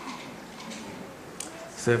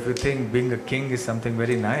 So if you think being a king is something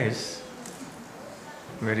very nice,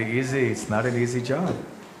 very easy, it's not an easy job,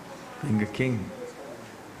 being a king.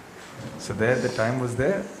 So there the time was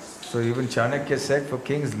there. So even Chanakya said for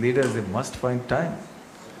kings, leaders, they must find time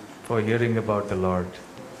for hearing about the Lord.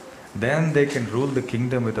 Then they can rule the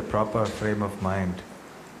kingdom with a proper frame of mind.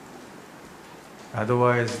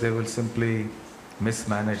 Otherwise they will simply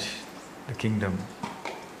mismanage the kingdom.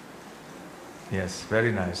 Yes,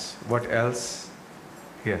 very nice. What else?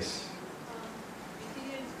 Yes.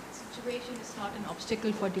 Material situation is not an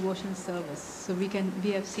obstacle for devotional service. So we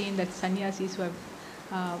have seen that sannyasis who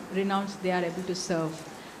have renounced, they are able to serve.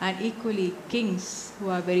 And equally, kings who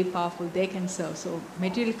are very powerful, they can serve. So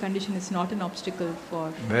material condition is not an obstacle for...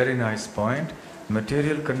 Very nice point.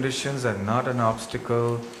 Material conditions are not an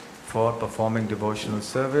obstacle for performing devotional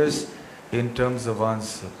service in terms of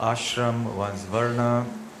one's ashram, one's varna.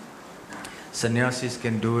 Sannyasis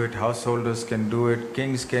can do it, householders can do it,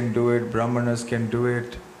 kings can do it, brahmanas can do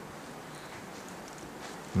it,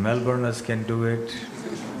 Melbourners can do it.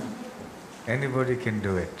 Anybody can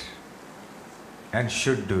do it and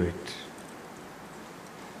should do it.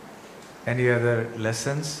 Any other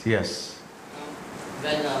lessons? Yes.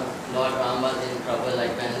 When Lord Ram was in trouble,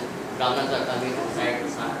 like when Brahmanas are coming to recite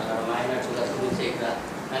Ramayana to the Kurukshetra,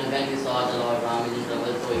 and when he saw the Lord Ram is in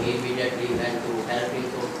trouble, so he immediately went to help him.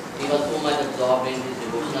 So he was so much absorbed in his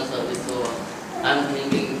devotional service. So I'm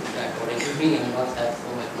thinking that according to me, I must have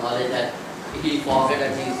so much knowledge that he forgot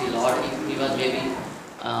that he is the Lord. He was maybe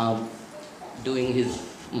doing his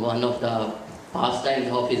one of the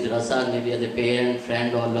pastimes of his rasa, maybe as a parent,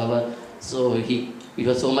 friend or lover. So he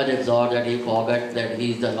was so much absorbed that he forgot that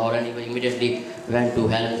he is the Lord, and he immediately went to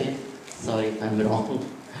help him. Sorry if I'm wrong.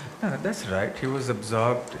 No, that's right. He was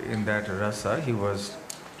absorbed in that rasa. He was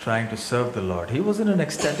trying to serve the Lord. He was in an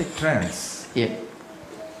ecstatic trance. Yeah.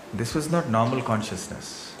 This was not normal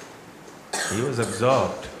consciousness. He was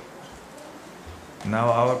absorbed.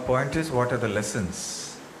 Now our point is, what are the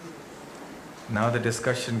lessons? Now the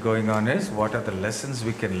discussion going on is, what are the lessons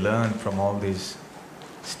we can learn from all these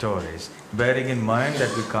stories? Bearing in mind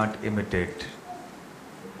that we can't imitate.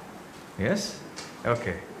 Yes?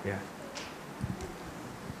 Okay, yeah.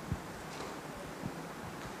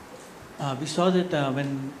 We saw that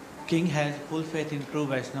when king had full faith in true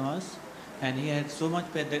Vaishnavas, and he had so much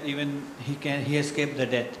faith that even he escaped the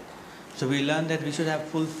death. So we learned that we should have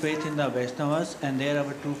full faith in the Vaishnavas, and they are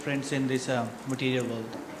our true friends in this material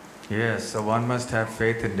world. Yes, so one must have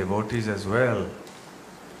faith in devotees as well.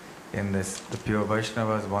 In the pure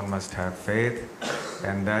Vaishnavas, one must have faith,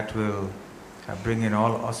 and that will bring in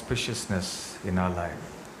all auspiciousness in our life.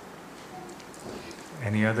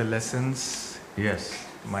 Any other lessons? Yes,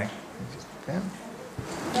 Mike? Yeah.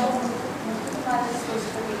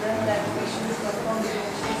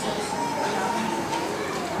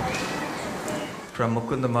 From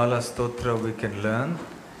Mukundamala Stotra we can learn,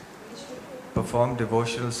 perform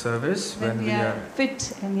devotional service when we are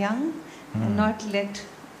fit and young, and not let,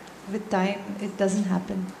 with time, it doesn't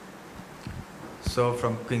happen. So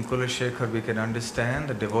from King Kulashekar we can understand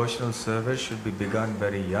the devotional service should be begun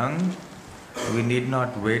very young. We need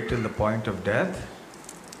not wait till the point of death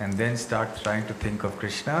and then start trying to think of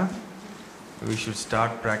Krishna. We should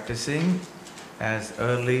start practicing as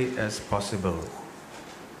early as possible,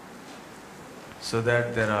 so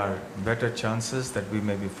that there are better chances that we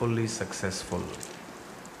may be fully successful.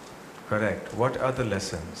 Correct. What other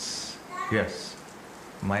lessons? Yes.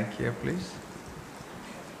 Mike here, please.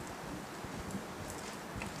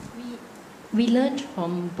 We learned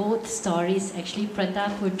from both stories, actually,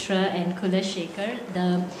 Prataputra and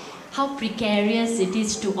Kulashekar, how precarious it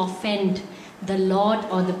is to offend the Lord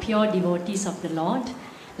or the pure devotees of the Lord.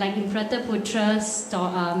 Like in Prataputra's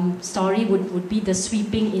story would be the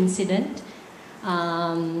sweeping incident,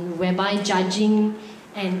 whereby judging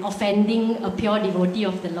and offending a pure devotee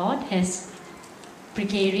of the Lord has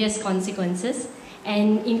precarious consequences.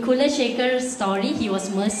 And in Kula Shekhar's story, he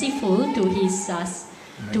was merciful to his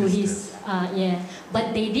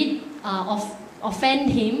but they did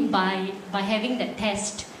offend him by having the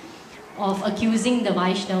test of accusing the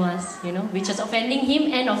Vaishnavas, which is offending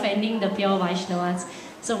him and offending the pure Vaishnavas.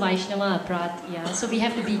 So Vaishnava Aparadh, so we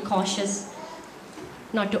have to be cautious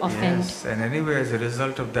not to offend. Yes, and anyway, as a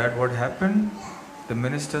result of that, what happened? The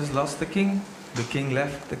ministers lost the king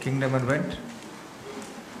left the kingdom and went.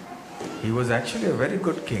 He was actually a very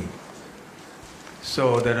good king.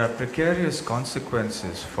 So there are precarious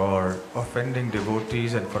consequences for offending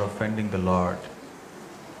devotees and for offending the Lord.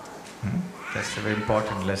 That's a very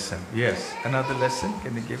important lesson. Yes, another lesson,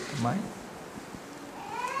 can you give to mine?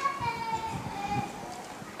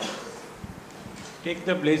 Take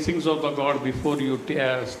the blessings of the God before you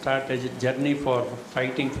start a journey for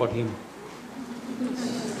fighting for Him.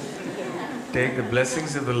 Take the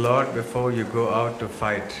blessings of the Lord before you go out to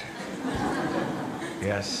fight.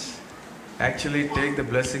 Yes. Actually, take the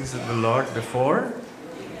blessings of the Lord before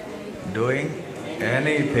doing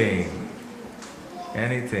anything.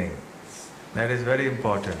 Anything. That is very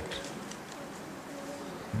important.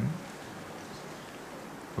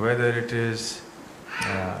 Whether it is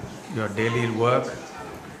your daily work,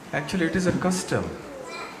 actually it is a custom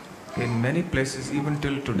in many places, even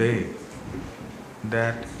till today,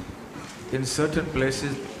 that in certain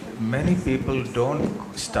places many people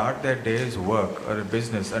don't start their day's work or a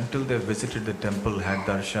business until they've visited the temple, had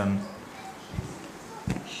darshan.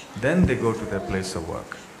 Then they go to their place of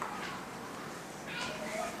work.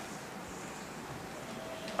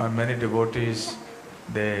 Or many devotees,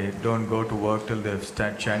 they don't go to work till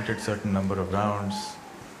they've chanted certain number of rounds,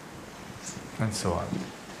 and so on.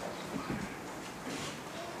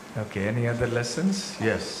 Okay, any other lessons?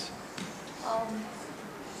 Yes.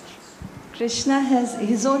 Krishna has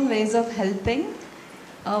his own ways of helping.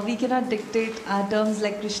 We cannot dictate our terms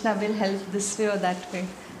like Krishna will help this way or that way.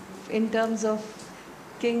 In terms of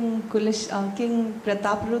King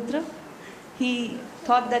Prataparudra, he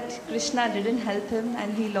thought that Krishna didn't help him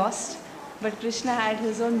and he lost. But Krishna had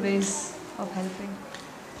his own ways of helping.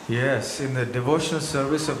 Yes, in the devotional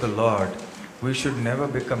service of the Lord, we should never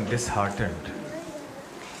become disheartened.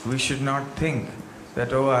 We should not think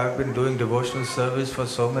that, oh, I have been doing devotional service for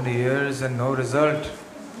so many years and no result,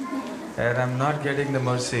 and I'm not getting the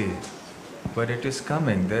mercy. But it is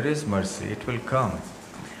coming, there is mercy, it will come.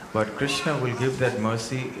 But Krishna will give that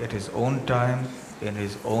mercy at His own time, in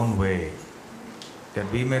His own way,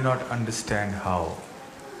 that we may not understand how.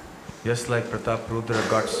 Just like Prataparudra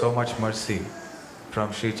got so much mercy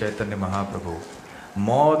from Sri Chaitanya Mahaprabhu,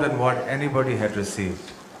 more than what anybody had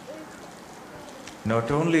received. Not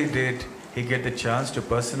only did he get the chance to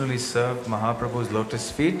personally serve Mahaprabhu's lotus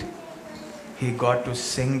feet, he got to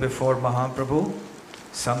sing before Mahaprabhu,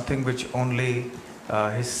 something which only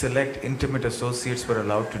his select intimate associates were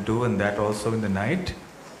allowed to do, and that also in the night.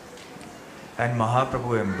 And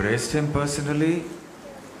Mahaprabhu embraced him personally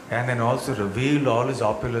and then also revealed all his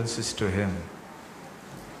opulences to him.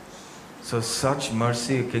 So such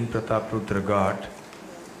mercy King Prataparudra got.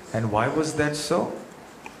 And why was that so?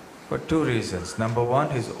 For two reasons. Number one,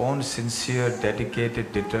 his own sincere,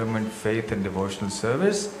 dedicated, determined faith and devotional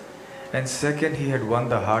service. And second, he had won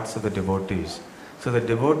the hearts of the devotees. So the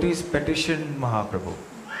devotees petitioned Mahaprabhu.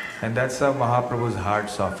 And that's how Mahaprabhu's heart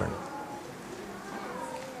softened.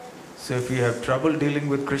 So if you have trouble dealing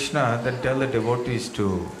with Krishna, then tell the devotees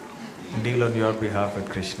to deal on your behalf with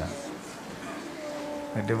Krishna.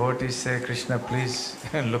 The devotees say, Krishna, please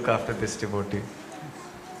look after this devotee.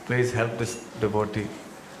 Please help this devotee.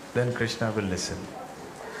 Then Krishna will listen.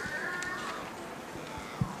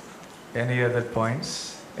 Any other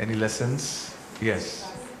points? Any lessons? Yes.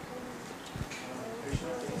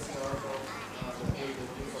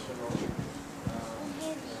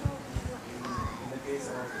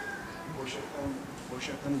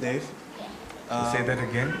 Dev. Say that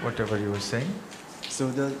again, whatever you were saying. So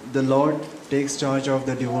the Lord takes charge of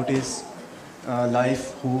the devotees'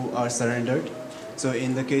 life who are surrendered. So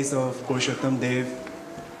in the case of Purushottam Dev,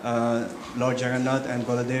 Lord Jagannath and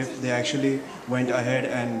Baladev, they actually went ahead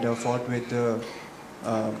and fought with the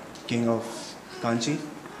king of Kanchi.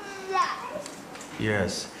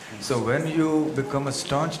 Yes. So when you become a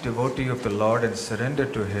staunch devotee of the Lord and surrender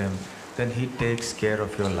to Him, then He takes care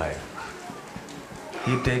of your life.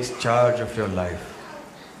 He takes charge of your life.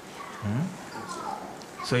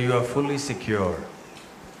 So you are fully secure.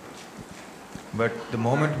 But the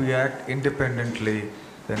moment we act independently,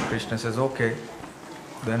 then Krishna says, okay,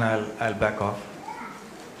 then I'll back off.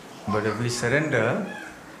 But if we surrender,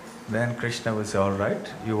 then Krishna will say, all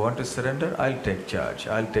right, you want to surrender? I'll take charge.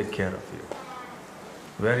 I'll take care of you.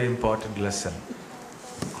 Very important lesson.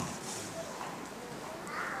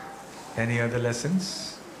 Any other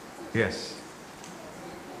lessons? Yes.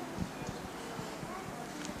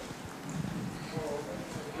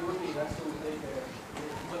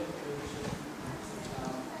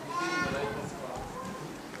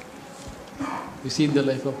 We see in the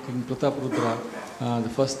life of King Prataparudra, the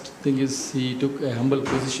first thing is he took a humble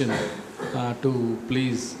position to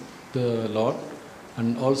please the Lord,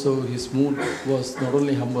 and also his mood was not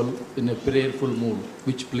only humble, in a prayerful mood,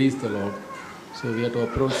 which pleased the Lord. So we have to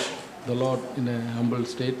approach the Lord in a humble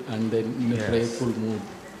state and then in a prayerful mood.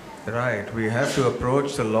 Right, we have to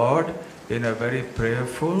approach the Lord in a very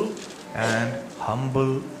prayerful and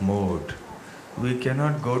humble mood. We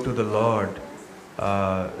cannot go to the Lord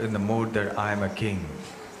in the mood that I am a king,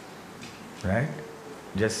 right?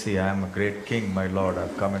 Just see, I am a great king, my Lord,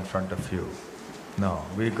 I've come in front of you. No,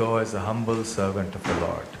 we go as a humble servant of the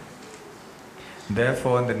Lord.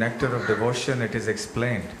 Therefore, in the Nectar of Devotion, it is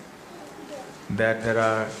explained that there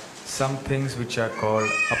are some things which are called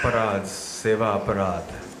aparads, seva aparad,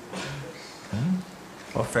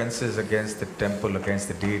 offenses against the temple, against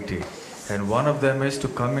the deity. And one of them is to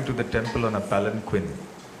come into the temple on a palanquin.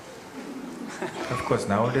 Of course,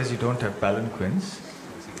 nowadays you don't have palanquins,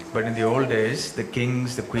 but in the old days, the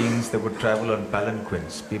kings, the queens, they would travel on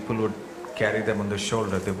palanquins. People would carry them on the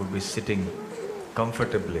shoulder, they would be sitting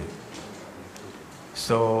comfortably.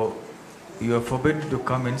 So, you are forbidden to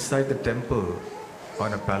come inside the temple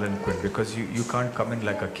on a palanquin because you can't come in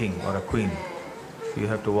like a king or a queen. You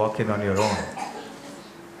have to walk in on your own.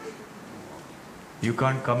 You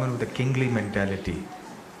can't come in with a kingly mentality.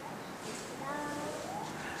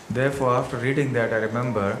 Therefore, after reading that, I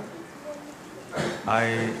remember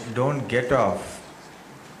I don't get off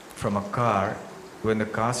from a car when the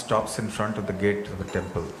car stops in front of the gate of the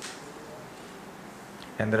temple.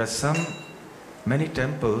 And there are many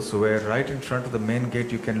temples where right in front of the main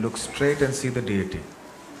gate you can look straight and see the deity.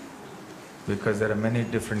 Because there are many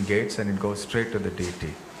different gates and it goes straight to the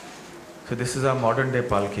deity. So this is our modern day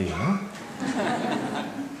palki,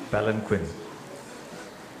 palanquin.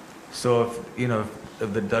 So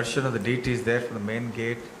if the darshan of the deity is there from the main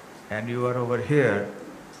gate and you are over here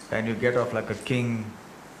and you get off like a king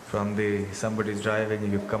from somebody's driving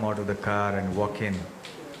and you come out of the car and walk in.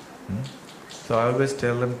 So I always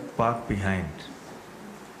tell them, park behind.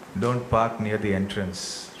 Don't park near the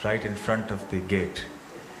entrance, right in front of the gate.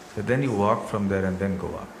 So then you walk from there and then go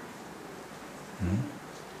up.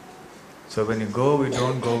 So when you go, we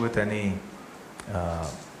don't go with any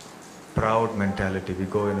proud mentality. We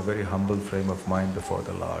go in a very humble frame of mind before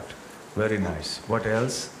the Lord. Very nice. What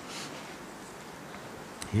else?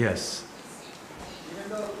 Yes. Even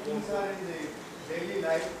though kings are in the daily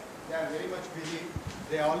life, they are very much busy.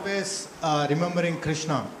 They are always remembering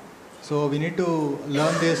Krishna. So we need to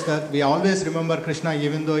learn this, that we always remember Krishna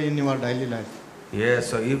even though in our daily life. Yes,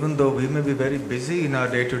 so even though we may be very busy in our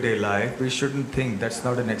day-to-day life, we shouldn't think that's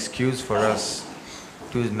not an excuse for us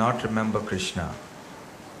to not remember Krishna.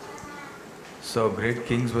 So great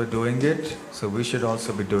kings were doing it, so we should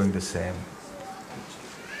also be doing the same.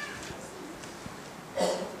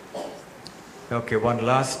 Okay, one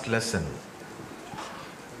last lesson.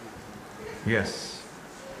 Yes.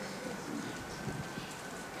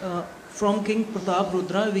 From King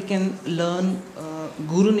Prataparudra, we can learn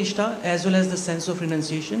Guru Nishtha as well as the sense of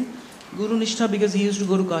renunciation. Guru Nishtha because he used to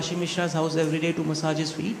go to Kashi Mishra's house every day to massage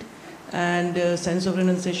his feet, and sense of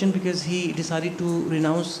renunciation because he decided to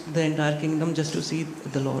renounce the entire kingdom just to see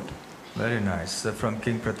the Lord. Very nice. So from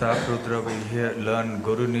King Prataparudra we learn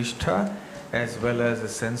Guru Nishtha as well as a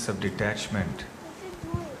sense of detachment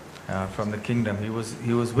from the kingdom.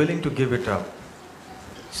 He was willing to give it up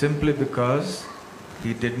simply because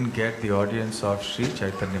he didn't get the audience of Sri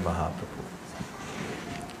Chaitanya Mahaprabhu.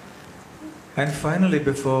 And finally,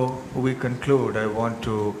 before we conclude, I want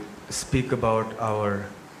to speak about our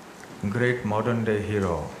great modern day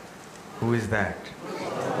hero. Who is that?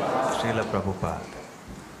 Srila Prabhupada.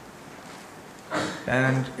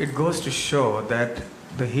 And it goes to show that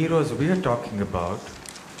the heroes we are talking about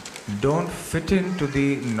don't fit into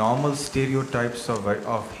the normal stereotypes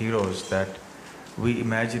of heroes that we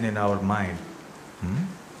imagine in our mind.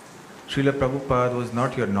 Srila Prabhupada was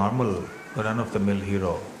not your normal run-of-the-mill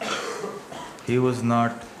hero. He was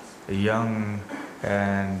not young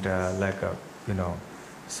and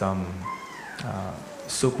some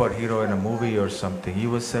superhero in a movie or something. He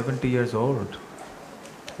was 70 years old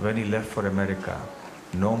when he left for America.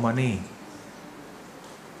 No money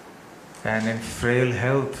and in frail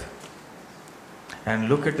health. And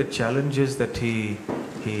look at the challenges that he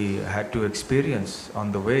had to experience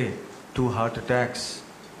on the way. 2 heart attacks,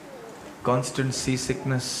 constant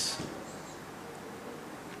seasickness.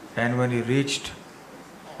 And when he reached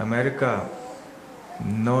America,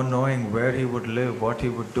 no knowing where he would live, what he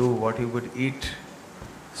would do, what he would eat,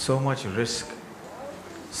 so much risk.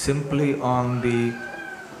 Simply on the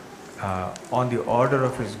order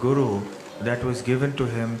of his guru that was given to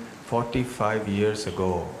him 45 years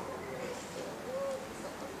ago,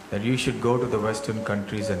 that you should go to the Western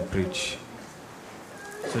countries and preach.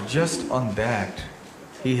 So just on that,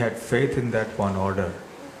 he had faith in that one order,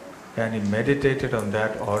 and he meditated on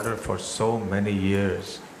that order for so many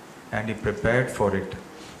years, and he prepared for it.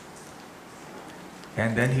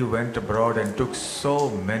 And then he went abroad and took so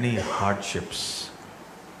many hardships.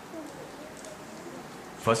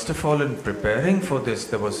 First of all, in preparing for this,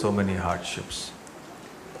 there were so many hardships.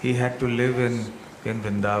 He had to live in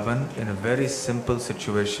Vrindavan in a very simple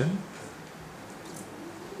situation.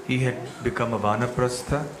 He had become a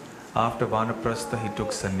Vanaprastha. After Vanaprastha, he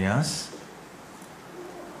took sannyas.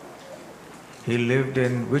 He lived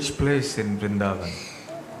in which place in Vrindavan?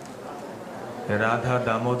 The Radha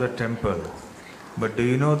Damodar temple. But do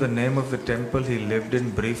you know the name of the temple he lived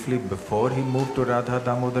in briefly before he moved to Radha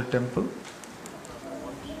Damodar temple?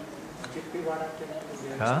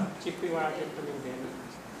 Huh?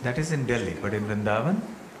 That is in Delhi, but in Vrindavan?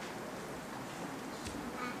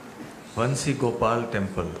 Vansi Gopal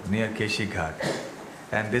temple near Keshi Ghat.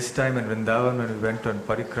 And this time in Vrindavan, when we went on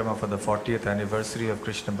parikrama for the 40th anniversary of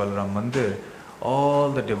Krishna Balaram Mandir,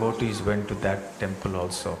 all the devotees went to that temple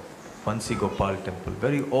also. Vansi Gopal temple,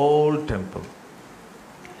 very old temple.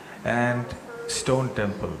 And stone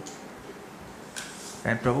temple.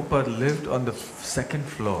 And Prabhupada lived on the second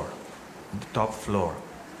floor, the top floor.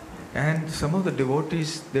 And some of the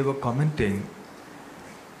devotees, they were commenting,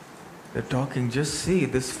 they're talking, just see,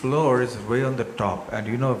 this floor is way on the top. And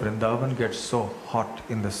you know, Vrindavan gets so hot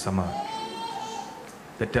in the summer.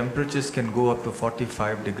 The temperatures can go up to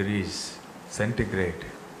 45 degrees centigrade.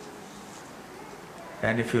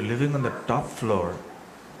 And if you're living on the top floor,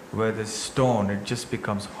 where there's stone, it just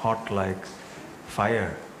becomes hot like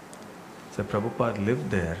fire. So Prabhupada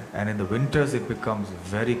lived there, and in the winters it becomes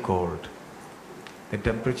very cold. The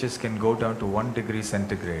temperatures can go down to 1 degree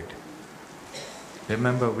centigrade.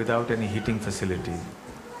 Remember, without any heating facility.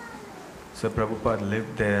 So Prabhupada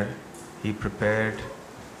lived there, he prepared,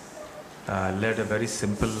 led a very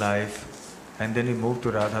simple life, and then he moved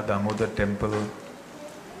to Radha Damodar temple,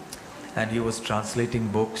 and he was translating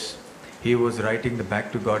books. He was writing the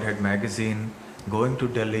Back to Godhead magazine, going to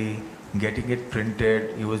Delhi, getting it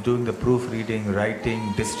printed. He was doing the proofreading,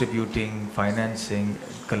 writing, distributing, financing,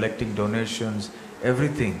 collecting donations,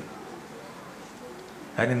 everything.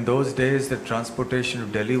 And in those days, the transportation to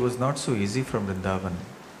Delhi was not so easy from Vrindavan.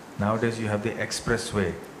 Nowadays, you have the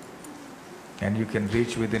expressway, and you can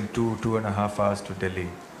reach within 2.5 hours to Delhi.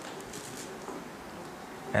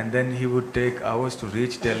 And then he would take hours to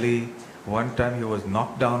reach Delhi. One time he was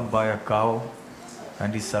knocked down by a cow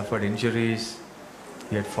and he suffered injuries.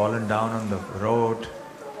 He had fallen down on the road.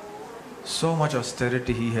 So much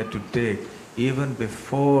austerity he had to take even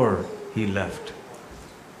before he left.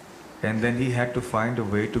 And then he had to find a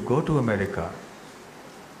way to go to America.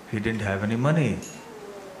 He didn't have any money,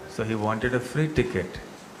 so he wanted a free ticket.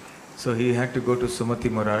 So he had to go to Sumati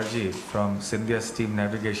Morarji from Scindia Steam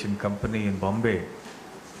Navigation Company in Bombay.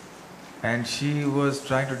 And she was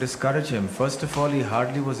trying to discourage him. First of all, he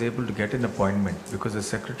hardly was able to get an appointment because the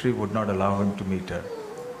secretary would not allow him to meet her.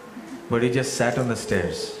 But he just sat on the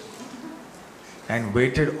stairs and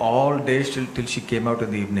waited all day till she came out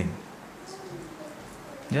in the evening.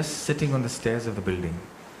 Just sitting on the stairs of the building.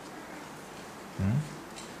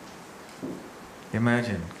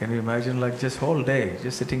 Imagine, can you imagine, like just whole day,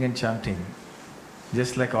 just sitting and chanting.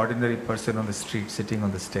 Just like ordinary person on the street sitting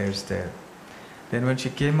on the stairs there. Then when she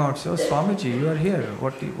came out, she said, "Oh, Swamiji, you are here.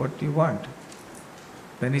 What do you want?"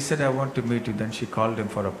 Then he said, "I want to meet you." Then she called him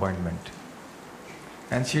for appointment.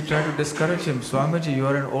 And she tried to discourage him. "Swamiji, you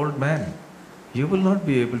are an old man. You will not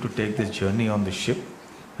be able to take this journey on the ship.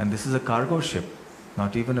 And this is a cargo ship,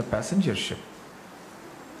 not even a passenger ship.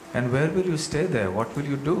 And where will you stay there? What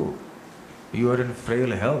will you do? You are in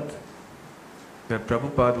frail health." But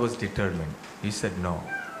Prabhupada was determined. He said, "No,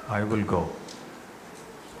 I will go."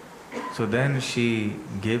 So then she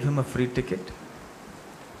gave him a free ticket,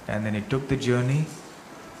 and then he took the journey,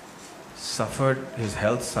 his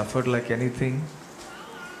health suffered like anything.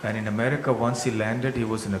 And in America, once he landed, he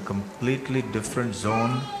was in a completely different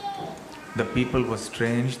zone. The people were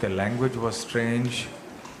strange, their language was strange,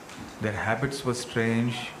 their habits were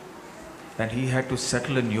strange. And he had to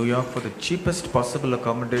settle in New York for the cheapest possible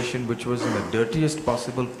accommodation, which was in the dirtiest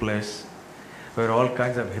possible place, where all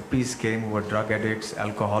kinds of hippies came who were drug addicts,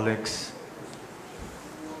 alcoholics.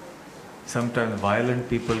 Sometimes violent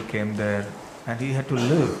people came there, and he had to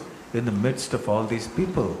live in the midst of all these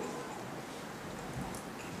people.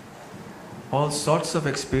 All sorts of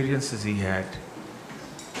experiences he had.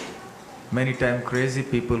 Many times crazy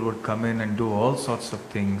people would come in and do all sorts of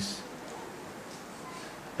things.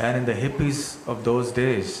 And in the hippies of those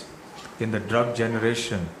days, in the drug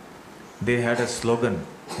generation, they had a slogan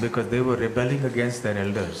because they were rebelling against their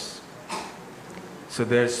elders. So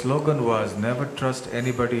their slogan was, never trust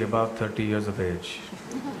anybody above 30 years of age.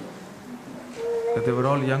 But they were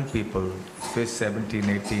all young people, say 17,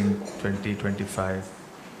 18, 20, 25.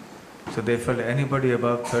 So they felt anybody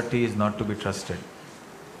above 30 is not to be trusted.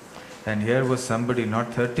 And here was somebody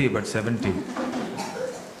not 30 but 70.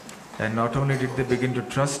 And not only did they begin to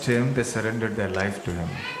trust him, they surrendered their life to him.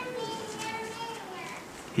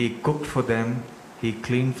 He cooked for them, he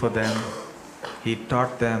cleaned for them, he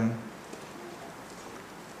taught them,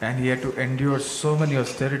 and he had to endure so many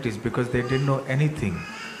austerities because they didn't know anything.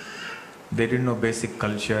 They didn't know basic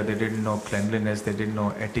culture, they didn't know cleanliness, they didn't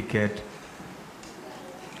know etiquette.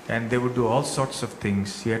 And they would do all sorts of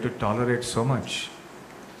things. He had to tolerate so much.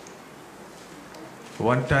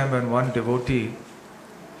 One time when one devotee,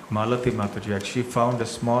 Malati Mataji, she found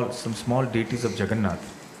some small deities of Jagannath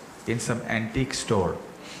in some antique store.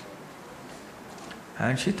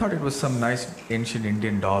 And she thought it was some nice ancient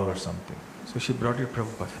Indian doll or something. So she brought it to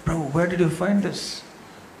Prabhupada. Prabhu, where did you find this?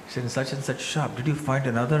 She said, in such and such shop. Did you find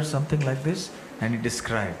another something like this? And he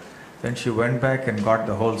described. Then she went back and got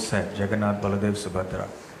the whole set, Jagannath, Baladev, Subhadra.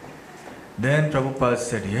 Then Prabhupada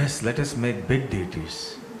said, yes, let us make big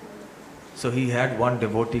deities. So he had one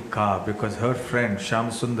devotee carve because her friend Shyam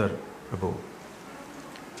Sundar Prabhu.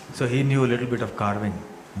 So he knew a little bit of carving,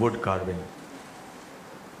 wood carving.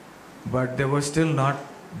 But they were still not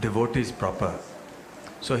devotees proper.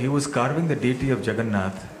 So he was carving the deity of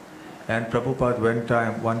Jagannath, and Prabhupada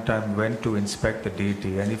one time went to inspect the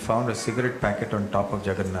deity, and he found a cigarette packet on top of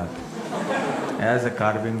Jagannath as the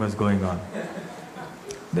carving was going on.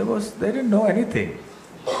 They didn't know anything.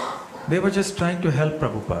 They were just trying to help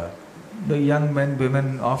Prabhupada. The young men,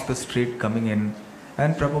 women off the street coming in,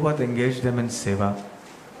 and Prabhupada engaged them in seva.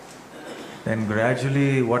 Then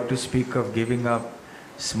gradually, what to speak of giving up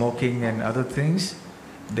smoking and other things,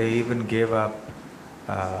 they even gave up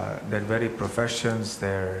their very professions,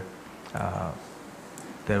 their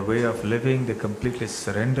way of living. They completely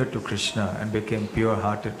surrendered to Krishna and became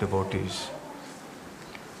pure-hearted devotees.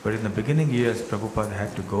 But in the beginning years, Prabhupada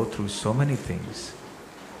had to go through so many things.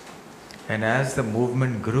 And as the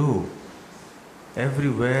movement grew,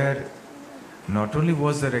 everywhere, not only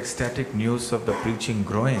was there ecstatic news of the preaching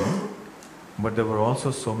growing, but there were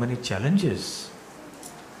also so many challenges.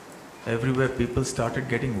 Everywhere people started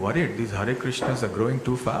getting worried. These Hare Krishnas are growing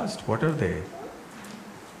too fast. What are they?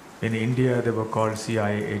 In India, they were called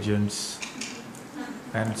CIA agents.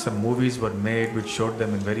 And some movies were made which showed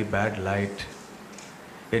them in very bad light.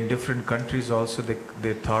 In different countries also,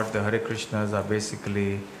 they thought the Hare Krishnas are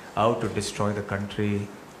basically out to destroy the country.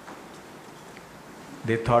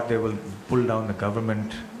 They thought they will pull down the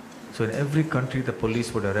government. So in every country, the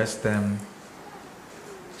police would arrest them.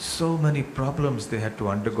 So many problems they had to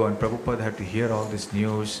undergo, and Prabhupada had to hear all this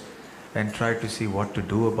news and try to see what to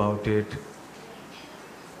do about it.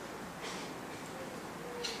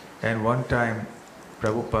 And one time,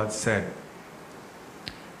 Prabhupada said,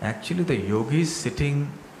 actually the yogis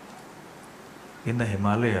sitting in the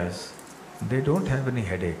Himalayas, they don't have any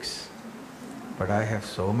headaches, but I have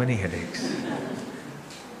so many headaches.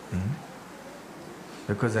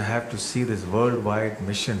 Because I have to see this worldwide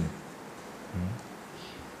mission.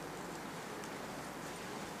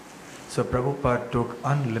 So Prabhupada took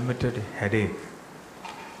unlimited headache,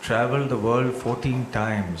 traveled the world 14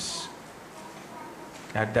 times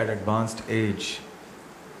at that advanced age,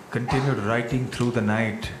 continued writing through the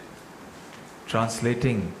night,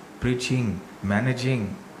 translating, preaching,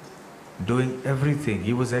 managing, doing everything.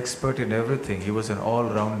 He was expert in everything. He was an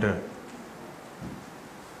all-rounder.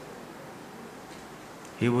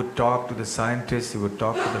 He would talk to the scientists, he would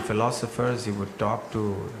talk to the philosophers, he would talk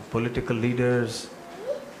to political leaders.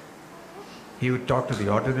 He would talk to the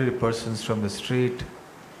ordinary persons from the street.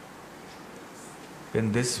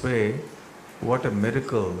 In this way, what a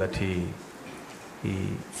miracle that he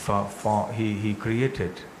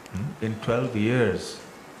created. In 12 years,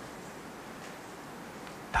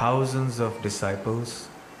 thousands of disciples,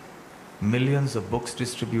 millions of books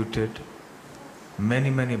distributed,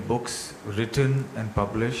 many books written and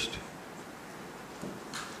published.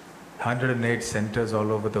 108 centers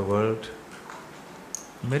all over the world.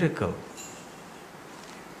 Miracle.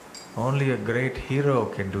 Only a great hero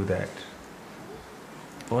can do that.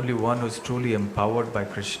 Only one who is truly empowered by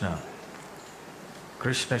Krishna.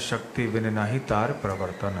 Krishna Shakti Vininahi Tar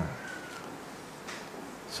Pravartana.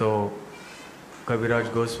 So,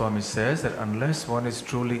 Kaviraj Goswami says that unless one is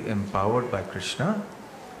truly empowered by Krishna,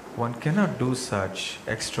 one cannot do such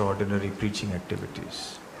extraordinary preaching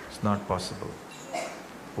activities. It's not possible.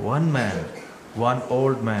 One man, one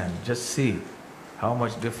old man, just see how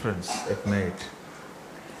much difference it made.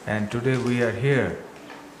 And today we are here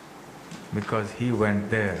because he went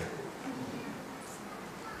there.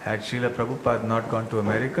 Had Srila Prabhupada not gone to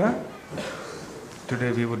America,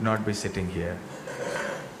 today we would not be sitting here.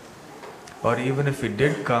 Or even if we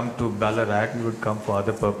did come to Ballarat, we would come for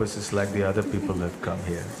other purposes like the other people that have come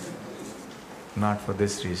here. Not for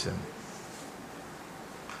this reason.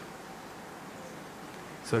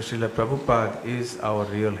 So Srila Prabhupada is our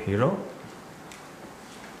real hero.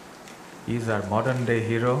 He is our modern day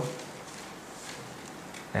hero.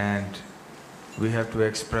 And we have to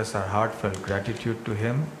express our heartfelt gratitude to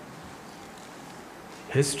him.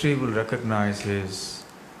 History will recognize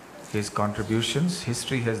his contributions.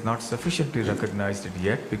 History has not sufficiently recognized it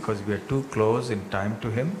yet because we are too close in time to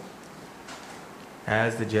him.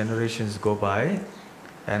 As the generations go by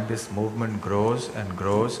and this movement grows and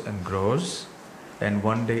grows and grows, and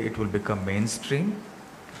one day it will become mainstream.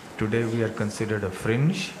 Today we are considered a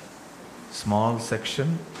fringe, small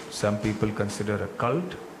section. Some people consider a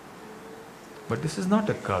cult. But this is not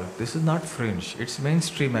a cult, this is not fringe, it's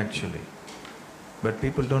mainstream actually. But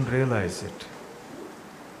people don't realize it.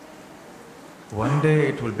 One day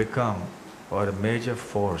it will become a major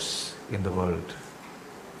force in the world.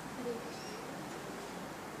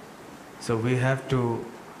 So we have to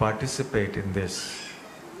participate in this.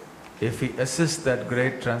 If we assist that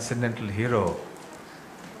great transcendental hero,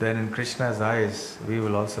 then in Krishna's eyes, we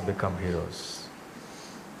will also become heroes.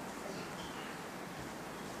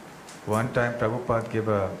 One time Prabhupada gave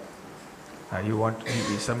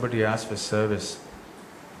somebody asked for service.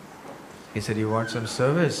 He said, you want some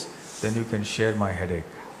service? Then you can share my headache.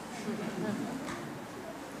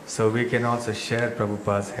 So we can also share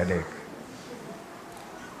Prabhupada's headache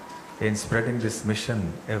in spreading this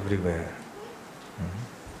mission everywhere.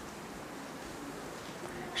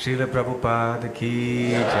 Srila Prabhupada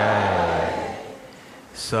ki jai.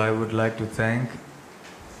 So I would like to thank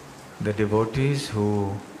the devotees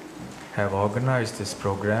who have organized this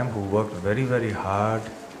program, who worked very, very hard,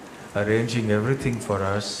 arranging everything for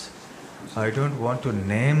us. I don't want to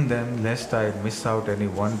name them lest I miss out any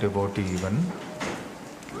one devotee even.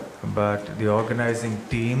 But the organizing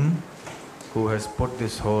team who has put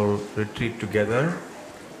this whole retreat together,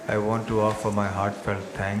 I want to offer my heartfelt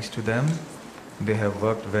thanks to them. They have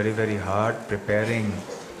worked very, very hard preparing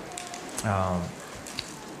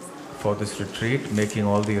for this retreat, making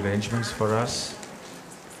all the arrangements for us,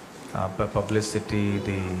 publicity,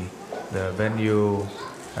 the venue,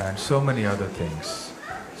 and so many other things.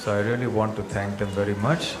 So I really want to thank them very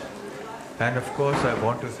much. And of course I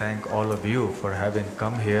want to thank all of you for having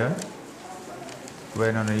come here.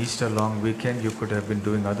 When on an Easter long weekend you could have been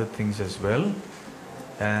doing other things as well.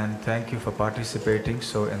 And thank you for participating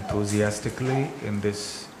so enthusiastically in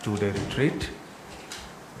this 2-day retreat.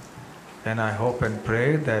 And I hope and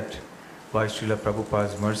pray that by Srila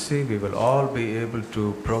Prabhupada's mercy, we will all be able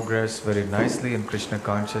to progress very nicely in Krishna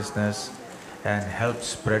consciousness and help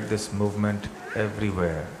spread this movement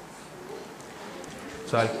everywhere.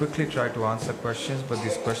 So I'll quickly try to answer questions, but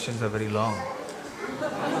these questions are very long.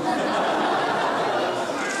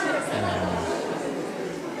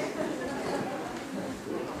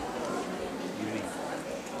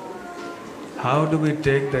 How do we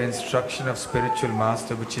take the instruction of spiritual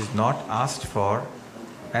master which is not asked for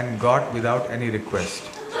and got without any request?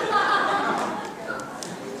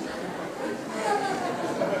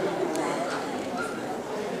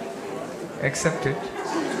 Accept it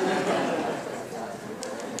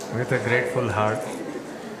with a grateful heart.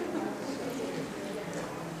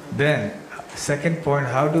 Then, second point,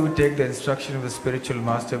 how do we take the instruction of the spiritual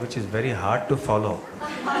master which is very hard to follow?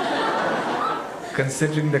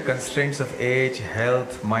 Considering the constraints of age,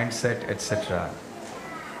 health, mindset, etc.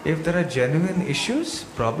 If there are genuine issues,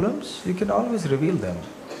 problems, you can always reveal them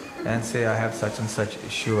and say, I have such and such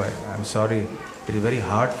issue, I'm sorry, it is very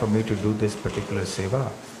hard for me to do this particular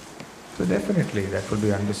seva. So definitely that will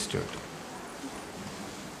be understood.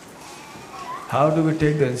 How do we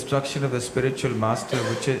take the instruction of the spiritual master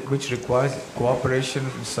which requires cooperation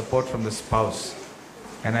and support from the spouse?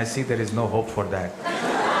 And I see there is no hope for that.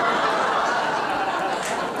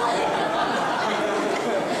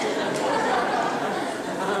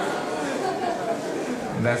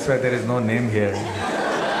 That's why there is no name here.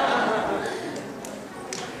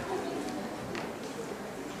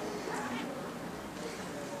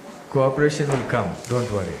 Cooperation will come, don't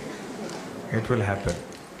worry. It will happen.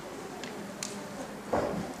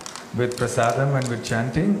 With prasadam and with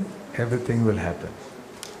chanting, everything will happen.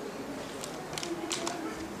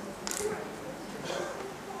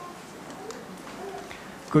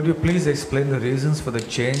 Could you please explain the reasons for the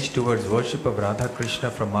change towards worship of Radha Krishna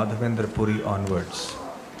from Madhavendra Puri onwards?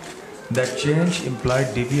 That change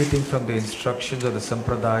implied deviating from the instructions of the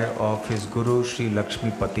sampradaya of his Guru Sri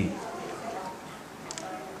Lakshmi Pati.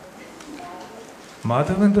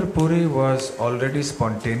 Madhavendra Puri was already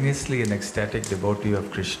spontaneously an ecstatic devotee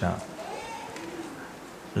of Krishna.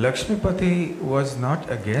 Lakshmi Pati was not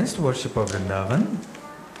against worship of Vrindavan.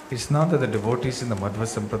 It's not that the devotees in the Madhva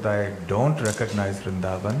Sampradaya don't recognize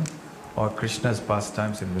Vrindavan or Krishna's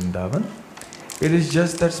pastimes in Vrindavan. It is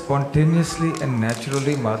just that spontaneously and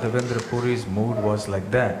naturally Madhavendra Puri's mood was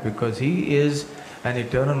like that because he is an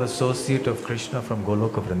eternal associate of Krishna from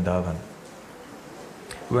Goloka Vrindavan.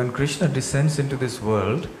 When Krishna descends into this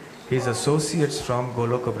world, his associates from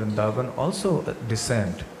Goloka Vrindavan also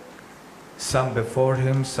descend. Some before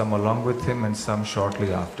him, some along with him, and some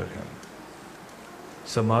shortly after him.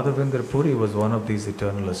 So Madhavendra Puri was one of these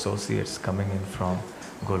eternal associates coming in from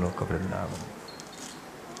Goloka Vrindavan.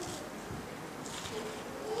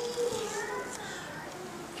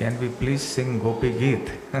 Can we please sing Gopi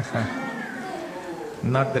Geet?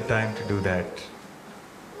 Not the time to do that.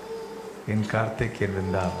 In Kartik in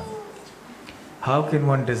Vrindavan. How can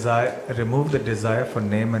one remove the desire for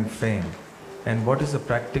name and fame? And what is the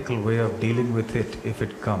practical way of dealing with it if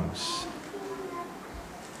it comes?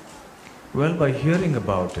 Well, by hearing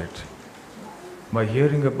about it, by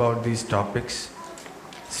hearing about these topics,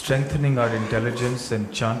 strengthening our intelligence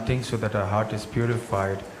and chanting so that our heart is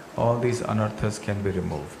purified, all these anarthas can be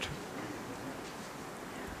removed.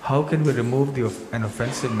 How can we remove an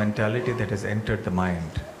offensive mentality that has entered the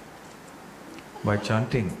mind? By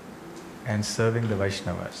chanting and serving the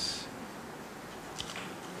Vaishnavas.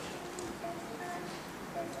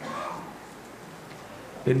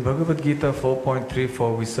 In Bhagavad Gita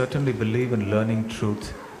 4.34, we certainly believe in learning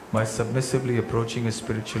truth by submissively approaching a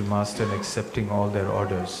spiritual master and accepting all their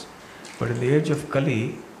orders. But in the age of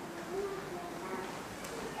Kali,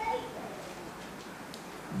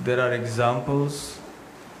 there are examples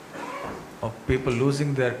of people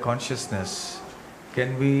losing their consciousness.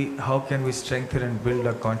 How can we strengthen and build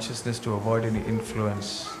our consciousness to avoid any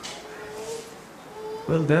influence?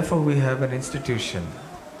 Well, therefore we have an institution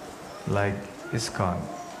like ISKCON,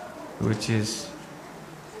 which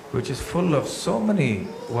is full of so many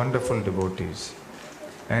wonderful devotees,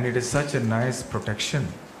 and it is such a nice protection,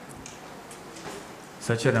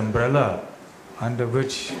 such an umbrella under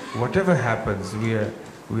which whatever happens we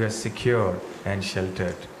are secure and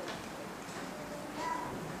sheltered.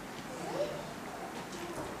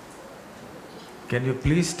 Can you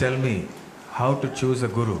please tell me how to choose a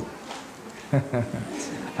guru?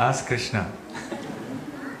 Ask Krishna.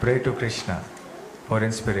 Pray to Krishna for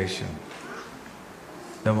inspiration.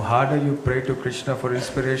 The harder you pray to Krishna for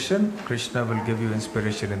inspiration, Krishna will give you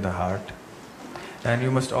inspiration in the heart. And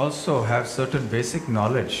you must also have certain basic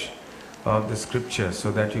knowledge of the scripture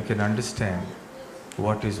so that you can understand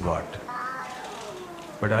what is what.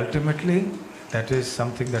 But ultimately, that is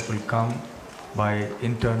something that will come by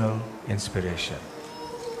internal inspiration.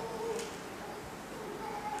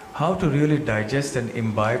 How to really digest and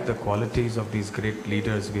imbibe the qualities of these great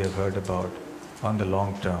leaders we have heard about on the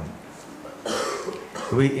long term.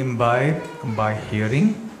 We imbibe by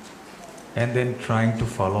hearing and then trying to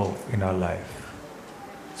follow in our life.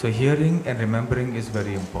 So hearing and remembering is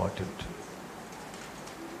very important.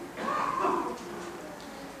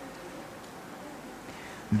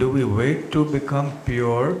 Do we wait to become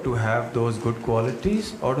pure to have those good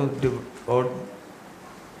qualities, or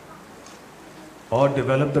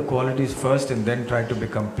develop the qualities first and then try to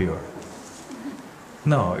become pure?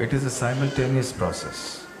 No, it is a simultaneous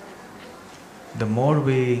process. The more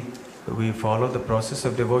we follow the process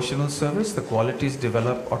of devotional service, the qualities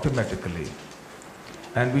develop automatically.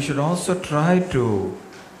 And we should also try to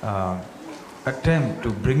attempt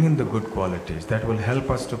to bring in the good qualities that will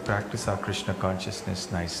help us to practice our Krishna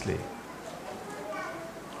consciousness nicely.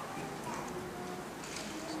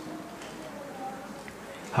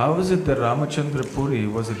 How is it that Ramachandra Puri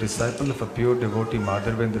was a disciple of a pure devotee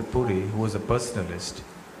Madhavendra Puri who was a personalist,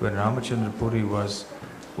 when Ramachandra Puri was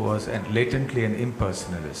latently an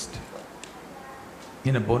impersonalist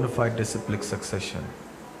in a bona fide disciplic succession?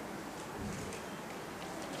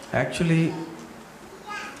 Actually,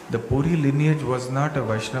 the Puri lineage was not a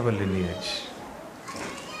Vaishnava lineage.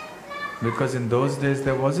 Because in those days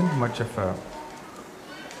there wasn't much of a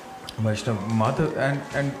Vaishnava mother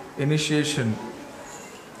and initiation.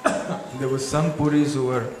 There were some Puris who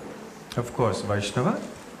were, of course, Vaishnava,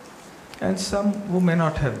 and some who may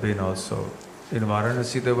not have been also. In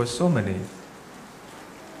Varanasi there were so many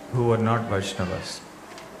who were not Vaishnavas.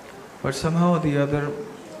 But somehow or the other,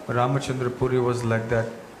 Ramachandra Puri was like that.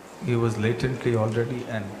 He was latently already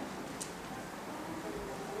an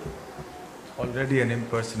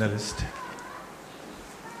impersonalist.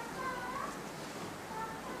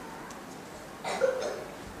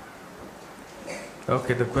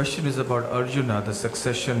 Okay, the question is about Arjuna. The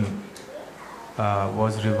succession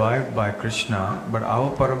was revived by Krishna, but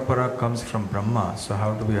our parampara comes from Brahma. So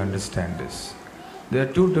how do we understand this? There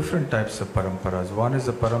are two different types of paramparas. One is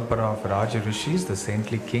the parampara of Raja Rishis, the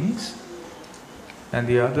saintly kings, and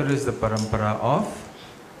the other is the parampara of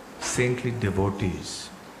saintly devotees.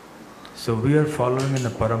 So we are following in the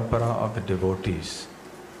parampara of the devotees,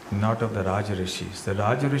 not of the Raja Rishis. The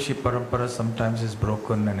Raja Rishi parampara sometimes is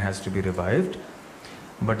broken and has to be revived,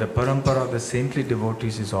 but the parampara of the saintly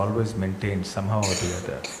devotees is always maintained somehow or the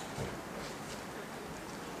other.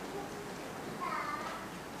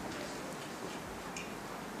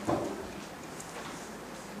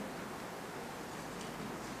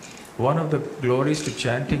 One of the glories to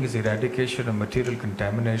chanting is eradication of material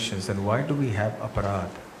contaminations. And why do we have aparad?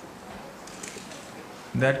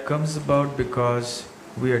 That comes about because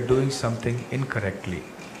we are doing something incorrectly.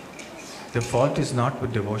 The fault is not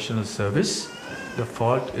with devotional service. The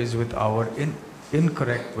fault is with our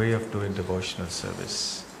incorrect way of doing devotional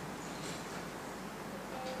service.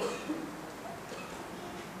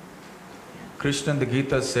 Krishna in the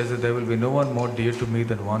Gita says that there will be no one more dear to me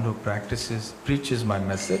than one who preaches my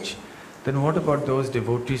message. Then what about those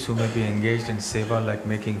devotees who may be engaged in seva, like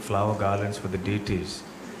making flower garlands for the deities,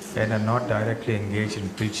 and are not directly engaged in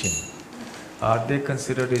preaching? Are they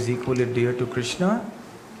considered as equally dear to Krishna?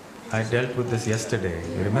 I dealt with this yesterday,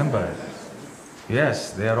 you remember?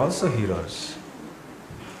 Yes, they are also heroes.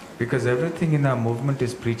 Because everything in our movement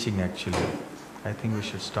is preaching actually. I think we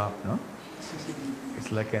should stop, no?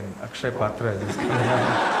 It's like an Akshay Patra.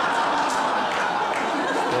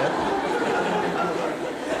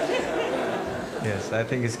 Yes, I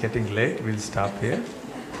think it's getting late. We'll stop here.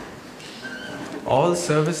 All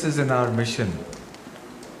services in our mission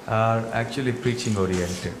are actually preaching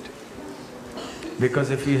oriented. Because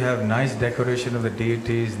if we have nice decoration of the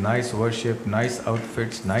deities, nice worship, nice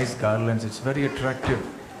outfits, nice garlands, it's very attractive.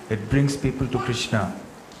 It brings people to Krishna.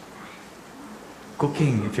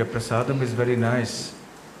 Cooking, if your prasadam is very nice,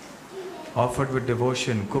 offered with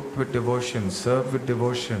devotion, cooked with devotion, served with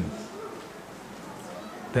devotion,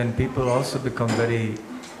 then people also become very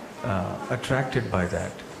attracted by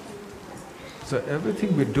that. So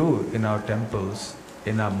everything we do in our temples,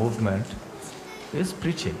 in our movement, is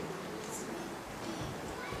preaching.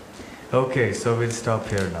 Okay, so we'll stop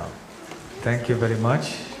here now. Thank you very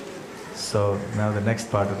much. So now the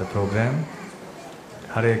next part of the program.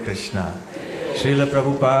 Hare Krishna. Srila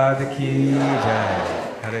Prabhupada ki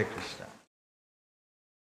jai. Hare Krishna.